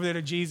little kid over there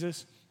to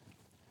Jesus.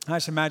 I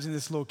just imagine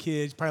this little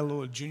kid, he's probably a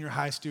little junior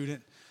high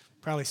student,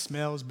 probably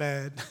smells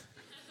bad,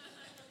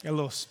 got a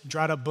little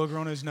dried up booger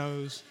on his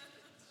nose,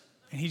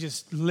 and he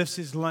just lifts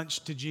his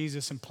lunch to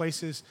Jesus and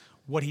places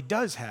what he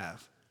does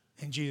have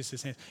in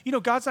Jesus' hands.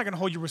 God's not going to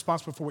hold you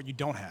responsible for what you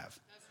don't have,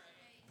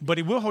 but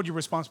he will hold you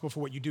responsible for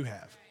what you do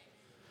have.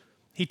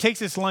 He takes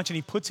this lunch and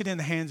he puts it in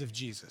the hands of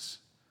Jesus.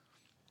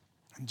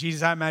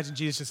 And I imagine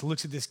Jesus just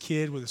looks at this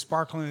kid with a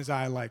sparkle in his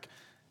eye like,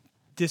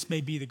 this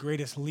may be the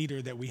greatest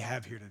leader that we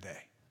have here today.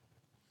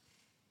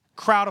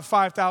 Crowd of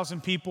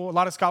 5,000 people. A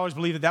lot of scholars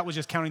believe that was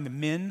just counting the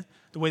men,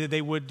 the way that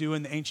they would do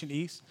in the ancient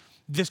East.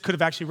 This could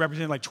have actually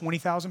represented like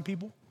 20,000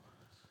 people.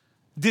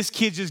 This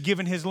kid just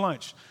giving his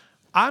lunch.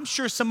 I'm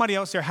sure somebody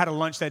else there had a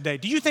lunch that day.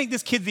 Do you think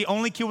this kid's the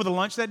only kid with a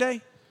lunch that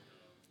day?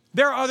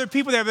 There are other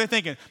people there, they're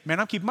thinking, man,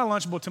 I'm keeping my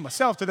Lunchable to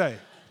myself today.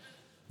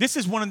 This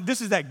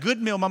is that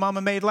good meal my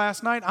mama made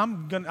last night.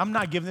 I'm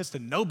not giving this to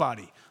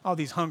nobody. All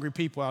these hungry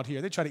people out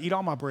here, they try to eat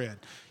all my bread.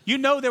 You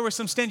know there were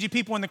some stingy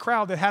people in the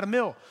crowd that had a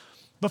meal.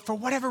 But for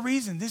whatever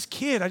reason, this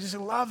kid, I just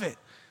love it.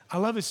 I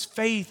love his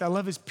faith. I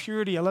love his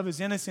purity. I love his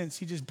innocence.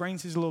 He just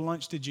brings his little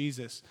lunch to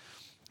Jesus.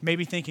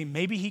 Maybe thinking,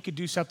 maybe he could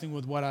do something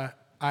with what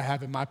I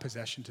have in my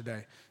possession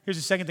today. Here's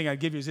the second thing I'd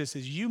give you is this,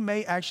 is you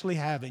may actually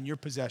have in your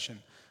possession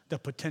the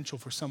potential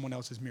for someone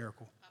else's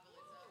miracle.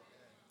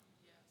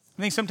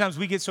 I think sometimes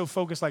we get so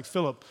focused like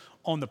Philip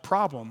on the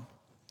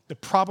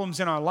problems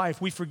in our life,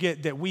 we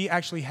forget that we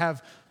actually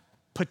have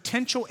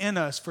potential in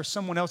us for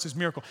someone else's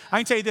miracle. I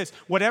can tell you this,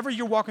 whatever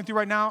you're walking through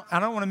right now, I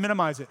don't want to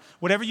minimize it.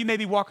 Whatever you may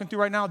be walking through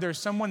right now, there's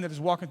someone that is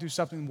walking through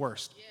something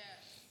worse.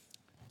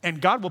 And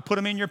God will put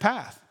them in your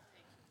path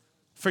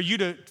for you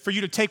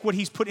to take what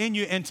he's put in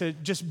you and to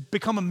just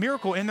become a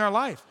miracle in their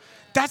life.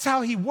 That's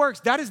how he works.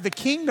 That is the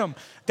kingdom.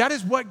 That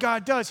is what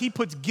God does. He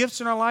puts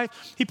gifts in our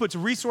life. He puts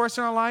resources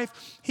in our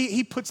life.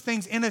 He puts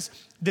things in us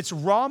that's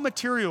raw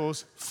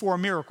materials for a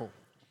miracle.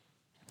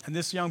 And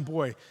this young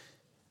boy,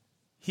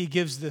 he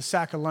gives the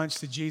sack of lunch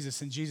to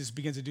Jesus, and Jesus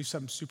begins to do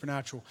something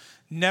supernatural.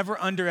 Never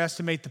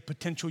underestimate the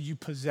potential you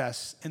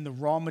possess in the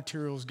raw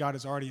materials God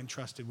has already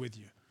entrusted with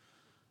you.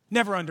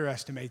 Never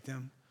underestimate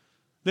them.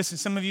 Listen,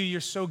 some of you,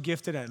 you're so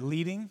gifted at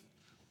leading.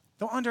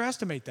 Don't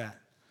underestimate that.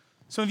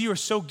 Some of you are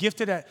so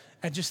gifted at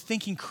just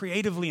thinking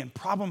creatively and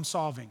problem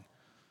solving.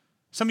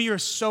 Some of you are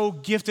so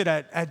gifted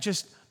at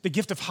just the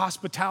gift of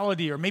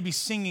hospitality, or maybe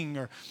singing,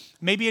 or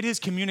maybe it is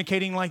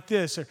communicating like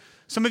this. Or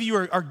some of you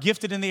are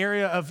gifted in the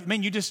area of,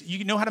 man,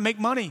 you know how to make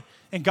money,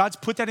 and God's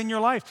put that in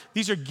your life.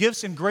 These are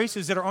gifts and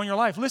graces that are on your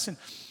life. Listen,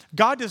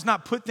 God does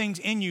not put things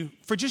in you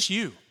for just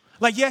you.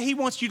 Like, yeah, he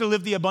wants you to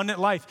live the abundant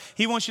life.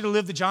 He wants you to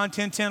live the John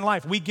 10:10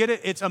 life. We get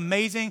it. It's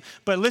amazing.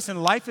 But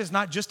listen, life is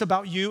not just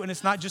about you, and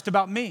it's not just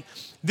about me.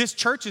 This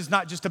church is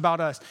not just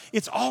about us.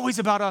 It's always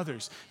about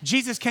others.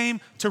 Jesus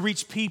came to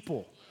reach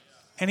people,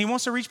 and he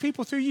wants to reach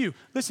people through you.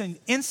 Listen,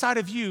 inside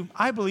of you,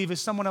 I believe, is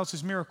someone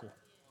else's miracle.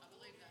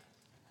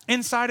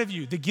 Inside of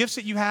you, the gifts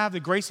that you have, the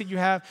grace that you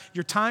have,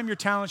 your time, your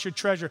talents, your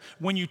treasure,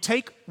 when you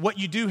take what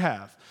you do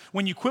have,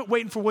 when you quit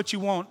waiting for what you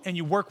want and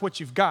you work what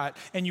you've got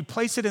and you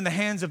place it in the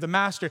hands of the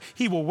master,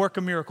 he will work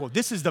a miracle.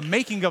 This is the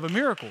making of a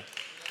miracle.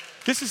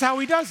 This is how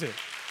he does it.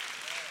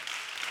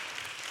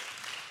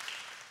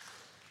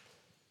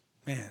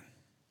 Man,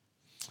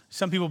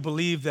 some people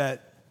believe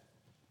that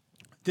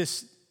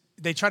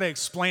they try to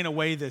explain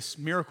away this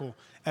miracle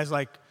as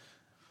like,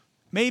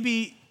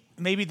 maybe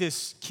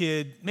this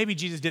kid, maybe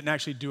Jesus didn't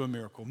actually do a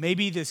miracle.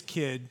 Maybe this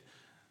kid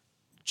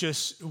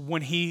just,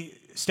 when he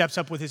steps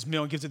up with his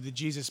meal and gives it to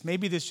Jesus,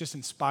 maybe this just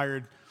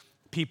inspired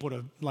people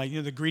to, like,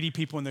 the greedy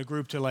people in the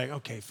group to, like,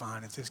 okay,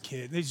 fine, it's this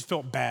kid. They just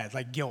felt bad,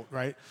 like guilt,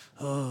 right?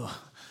 Oh,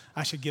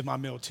 I should give my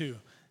meal too.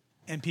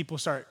 And people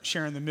start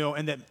sharing the meal,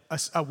 and that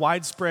a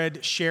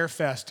widespread share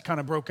fest kind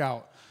of broke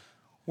out,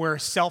 where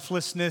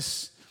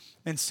selflessness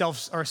and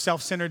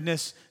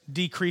self-centeredness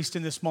decreased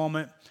in this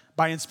moment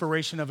by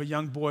inspiration of a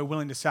young boy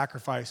willing to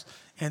sacrifice,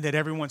 and that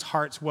everyone's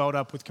hearts welled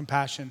up with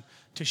compassion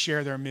to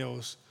share their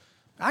meals.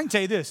 I can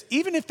tell you this,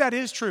 even if that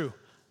is true,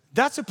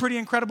 that's a pretty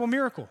incredible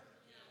miracle.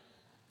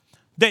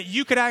 That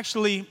you could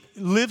actually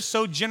live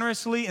so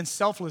generously and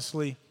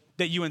selflessly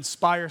that you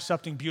inspire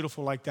something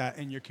beautiful like that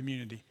in your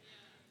community.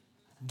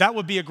 That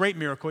would be a great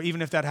miracle,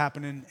 even if that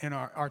happened in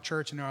our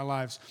church and in our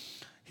lives.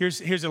 Here's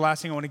the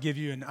last thing I want to give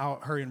you, and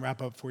I'll hurry and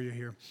wrap up for you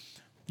here.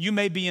 You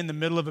may be in the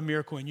middle of a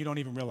miracle and you don't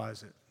even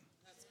realize it.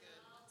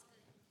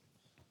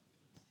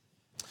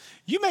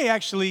 You may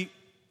actually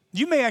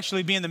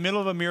be in the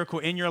middle of a miracle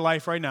in your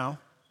life right now,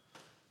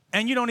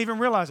 and you don't even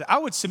realize it. I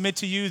would submit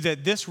to you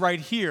that this right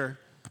here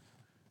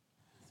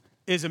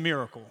is a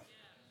miracle.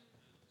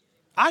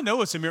 I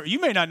know it's a miracle. You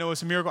may not know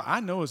it's a miracle.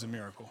 I know it's a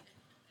miracle.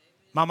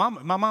 My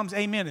mom's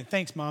amen, and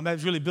thanks, Mom.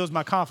 That really builds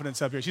my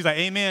confidence up here. She's like,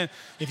 amen.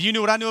 If you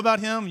knew what I knew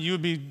about him, you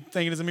would be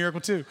thinking it's a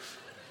miracle too.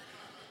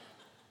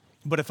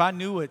 But if I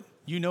knew what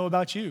you know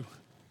about you,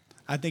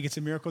 I think it's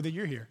a miracle that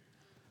you're here.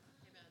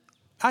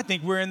 I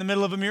think we're in the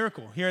middle of a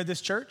miracle here at this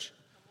church.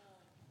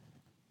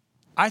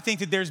 I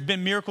think that there's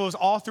been miracles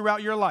all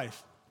throughout your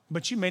life,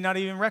 but you may not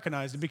even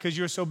recognize it because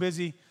you're so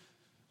busy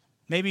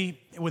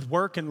maybe with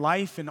work and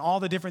life and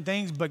all the different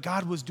things, but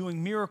God was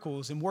doing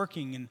miracles and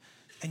working,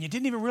 and you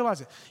didn't even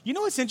realize it. You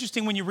know what's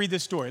interesting when you read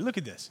this story? Look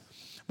at this.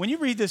 When you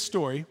read this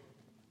story,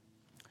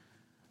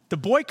 the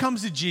boy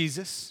comes to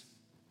Jesus.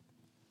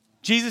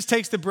 Jesus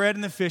takes the bread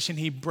and the fish, and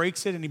he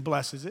breaks it and he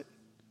blesses it.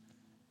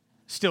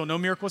 Still, no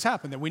miracles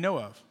happen that we know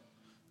of.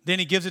 Then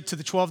he gives it to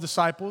the 12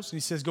 disciples, and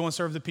he says, go and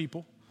serve the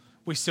people.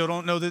 We still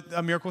don't know that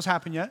a miracle's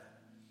happened yet.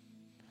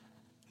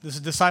 The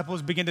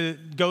disciples begin to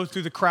go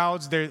through the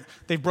crowds.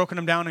 They've broken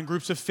them down in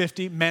groups of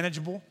 50,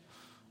 manageable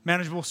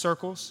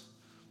circles.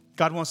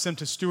 God wants them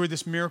to steward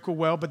this miracle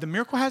well, but the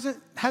miracle hasn't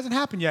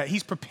happened yet.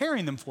 He's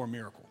preparing them for a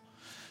miracle.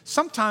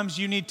 sometimes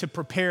you need to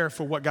prepare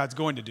for what God's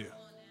going to do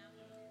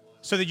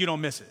so that you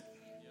don't miss it.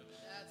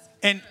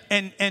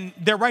 And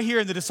they're right here,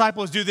 and the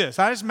disciples do this.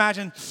 I just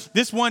imagine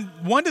this one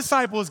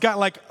disciple has got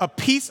like a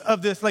piece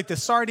of this, like the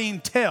sardine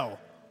tail,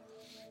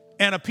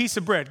 and a piece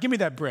of bread. Give me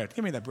that bread.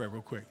 Give me that bread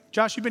real quick.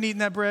 Josh, you been eating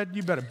that bread?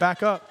 You better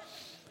back up.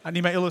 I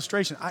need my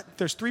illustration.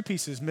 There's 3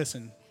 pieces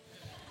missing.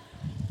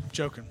 I'm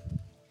joking.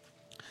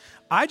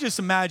 I just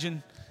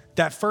imagine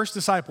that first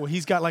disciple,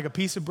 he's got like a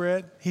piece of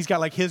bread. He's got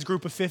like his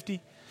group of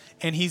 50,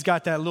 and he's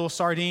got that little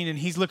sardine, and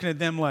he's looking at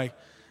them like,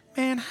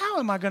 man, how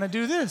am I going to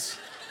do this?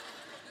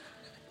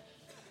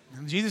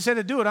 And Jesus said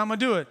to do it, I'm going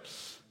to do it.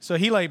 So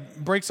he like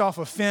breaks off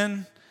a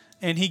fin,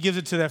 and he gives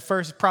it to that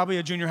first, probably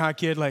a junior high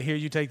kid, like, here,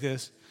 you take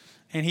this.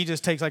 And he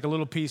just takes like a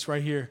little piece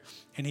right here,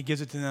 and he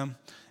gives it to them.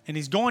 And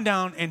he's going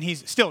down, and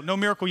he's still no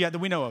miracle yet that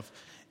we know of.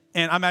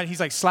 And he's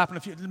like slapping a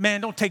few,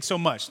 man, don't take so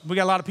much. We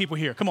got a lot of people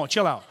here. Come on,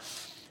 chill out.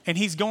 And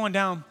he's going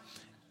down.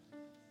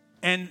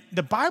 And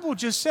the Bible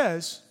just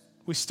says,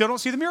 we still don't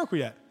see the miracle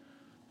yet.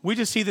 We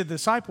just see the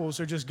disciples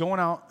are just going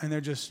out, and they're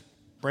just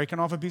breaking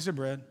off a piece of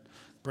bread,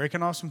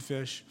 breaking off some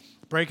fish,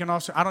 breaking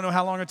off some, I don't know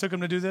how long it took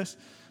them to do this.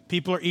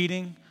 People are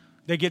eating.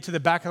 They get to the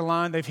back of the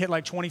line. They've hit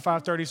like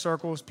 25, 30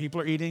 circles. People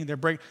are eating. They're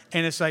breaking.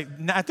 And it's like,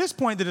 at this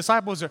point, I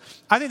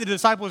think the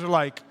disciples are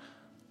like,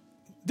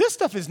 this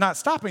stuff is not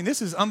stopping.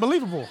 This is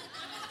unbelievable.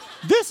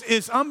 This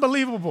is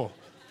unbelievable.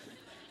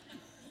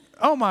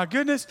 Oh my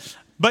goodness.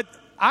 But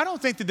I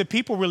don't think that the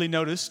people really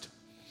noticed,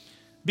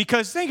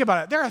 because think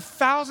about it. There are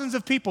thousands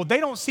of people. They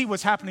don't see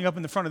what's happening up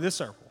in the front of this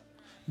circle.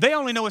 They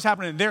only know what's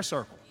happening in their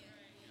circle.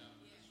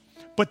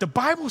 But the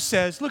Bible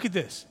says, look at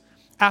this.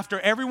 After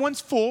everyone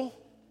is full,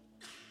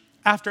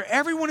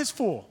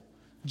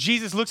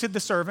 Jesus looks at the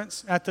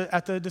servants, at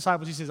the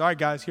disciples. He says, all right,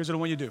 guys, here's what I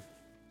want you to do.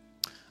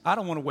 I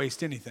don't want to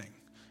waste anything.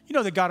 You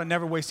know that God will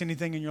never waste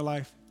anything in your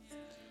life.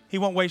 He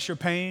won't waste your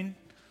pain.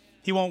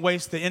 He won't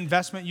waste the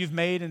investment you've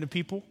made into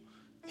people.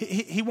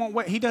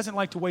 He doesn't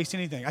like to waste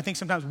anything. I think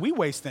sometimes we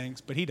waste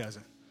things, but he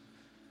doesn't.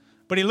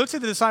 But he looks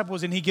at the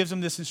disciples and he gives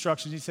them this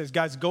instruction. He says,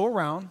 guys, go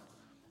around,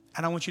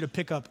 and I want you to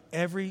pick up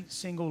every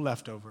single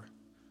leftover.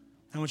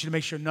 I want you to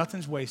make sure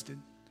nothing's wasted.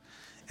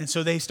 And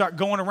so they start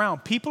going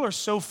around. People are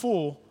so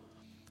full,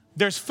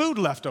 there's food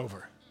left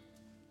over.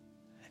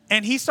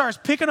 And he starts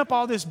picking up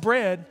all this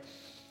bread,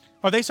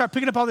 or they start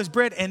picking up all this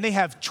bread, and they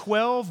have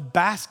 12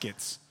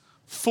 baskets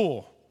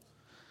full.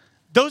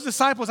 Those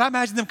disciples, I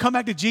imagine them come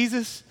back to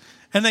Jesus,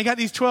 and they got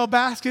these 12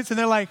 baskets, and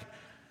they're like,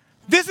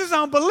 this is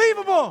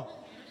unbelievable.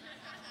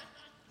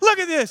 Look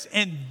at this.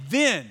 And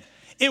then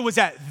it was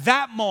at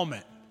that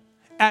moment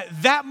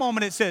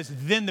it says,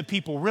 then the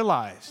people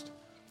realized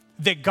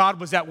that God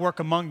was at work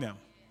among them.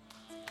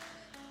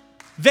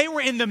 They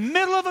were in the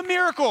middle of a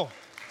miracle,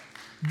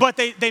 but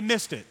they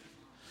missed it.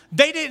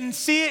 They didn't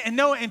see it and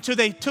know it until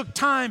they took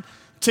time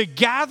to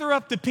gather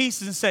up the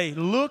pieces and say,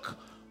 look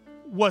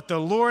what the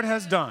Lord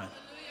has done.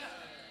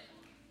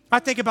 I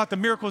think about the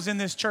miracles in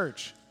this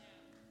church.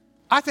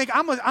 I think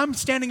I'm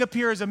standing up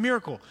here as a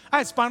miracle. I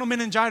had spinal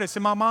meningitis,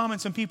 and my mom and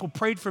some people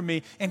prayed for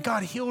me, and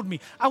God healed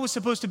me. I was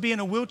supposed to be in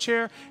a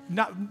wheelchair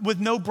with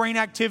no brain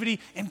activity,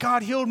 and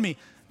God healed me.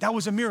 That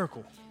was a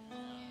miracle.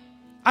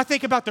 I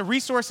think about the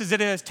resources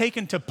that it has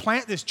taken to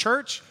plant this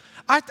church.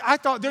 I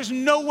thought there's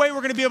no way we're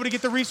going to be able to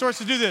get the resources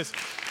to do this.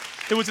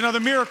 It was another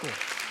miracle.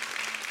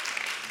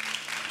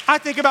 I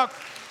think about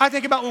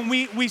when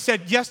we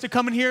said yes to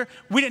coming here.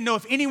 We didn't know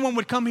if anyone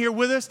would come here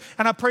with us.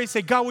 And I prayed,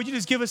 say, God, would you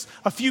just give us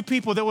a few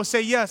people that will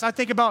say yes? I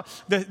think about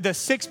the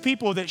 6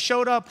 people that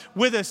showed up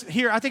with us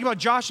here. I think about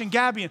Josh and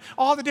Gabby and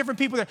all the different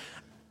people there.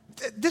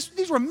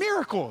 These were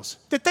miracles,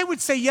 that they would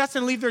say yes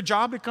and leave their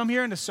job to come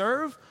here and to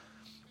serve.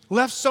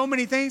 Left so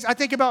many things. I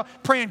think about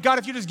praying, God,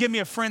 if you just give me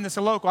a friend that's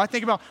a local. I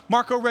think about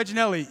Marco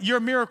Reginelli. You're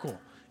a miracle.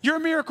 You're a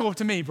miracle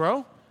to me,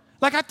 bro.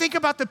 Like, I think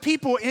about the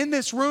people in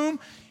this room.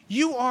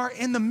 You are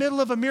in the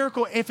middle of a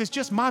miracle if it's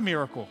just my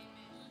miracle.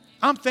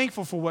 I'm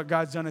thankful for what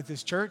God's done at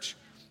this church.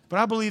 But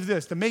I believe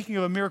this, the making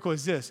of a miracle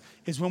is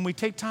when we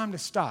take time to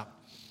stop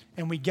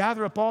and we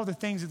gather up all the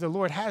things that the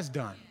Lord has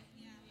done.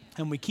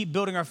 And we keep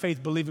building our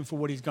faith, believing for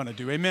what he's going to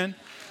do. Amen?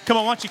 Come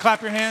on, why don't you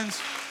clap your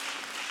hands?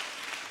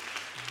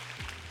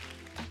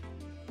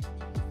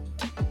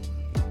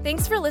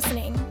 Thanks for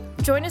listening.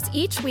 Join us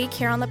each week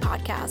here on the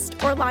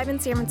podcast or live in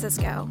San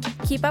Francisco.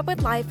 Keep up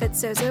with life at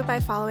Sozo by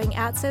following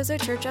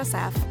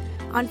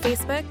 @SozoChurchSF on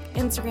Facebook,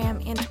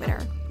 Instagram, and Twitter.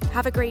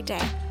 Have a great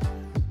day.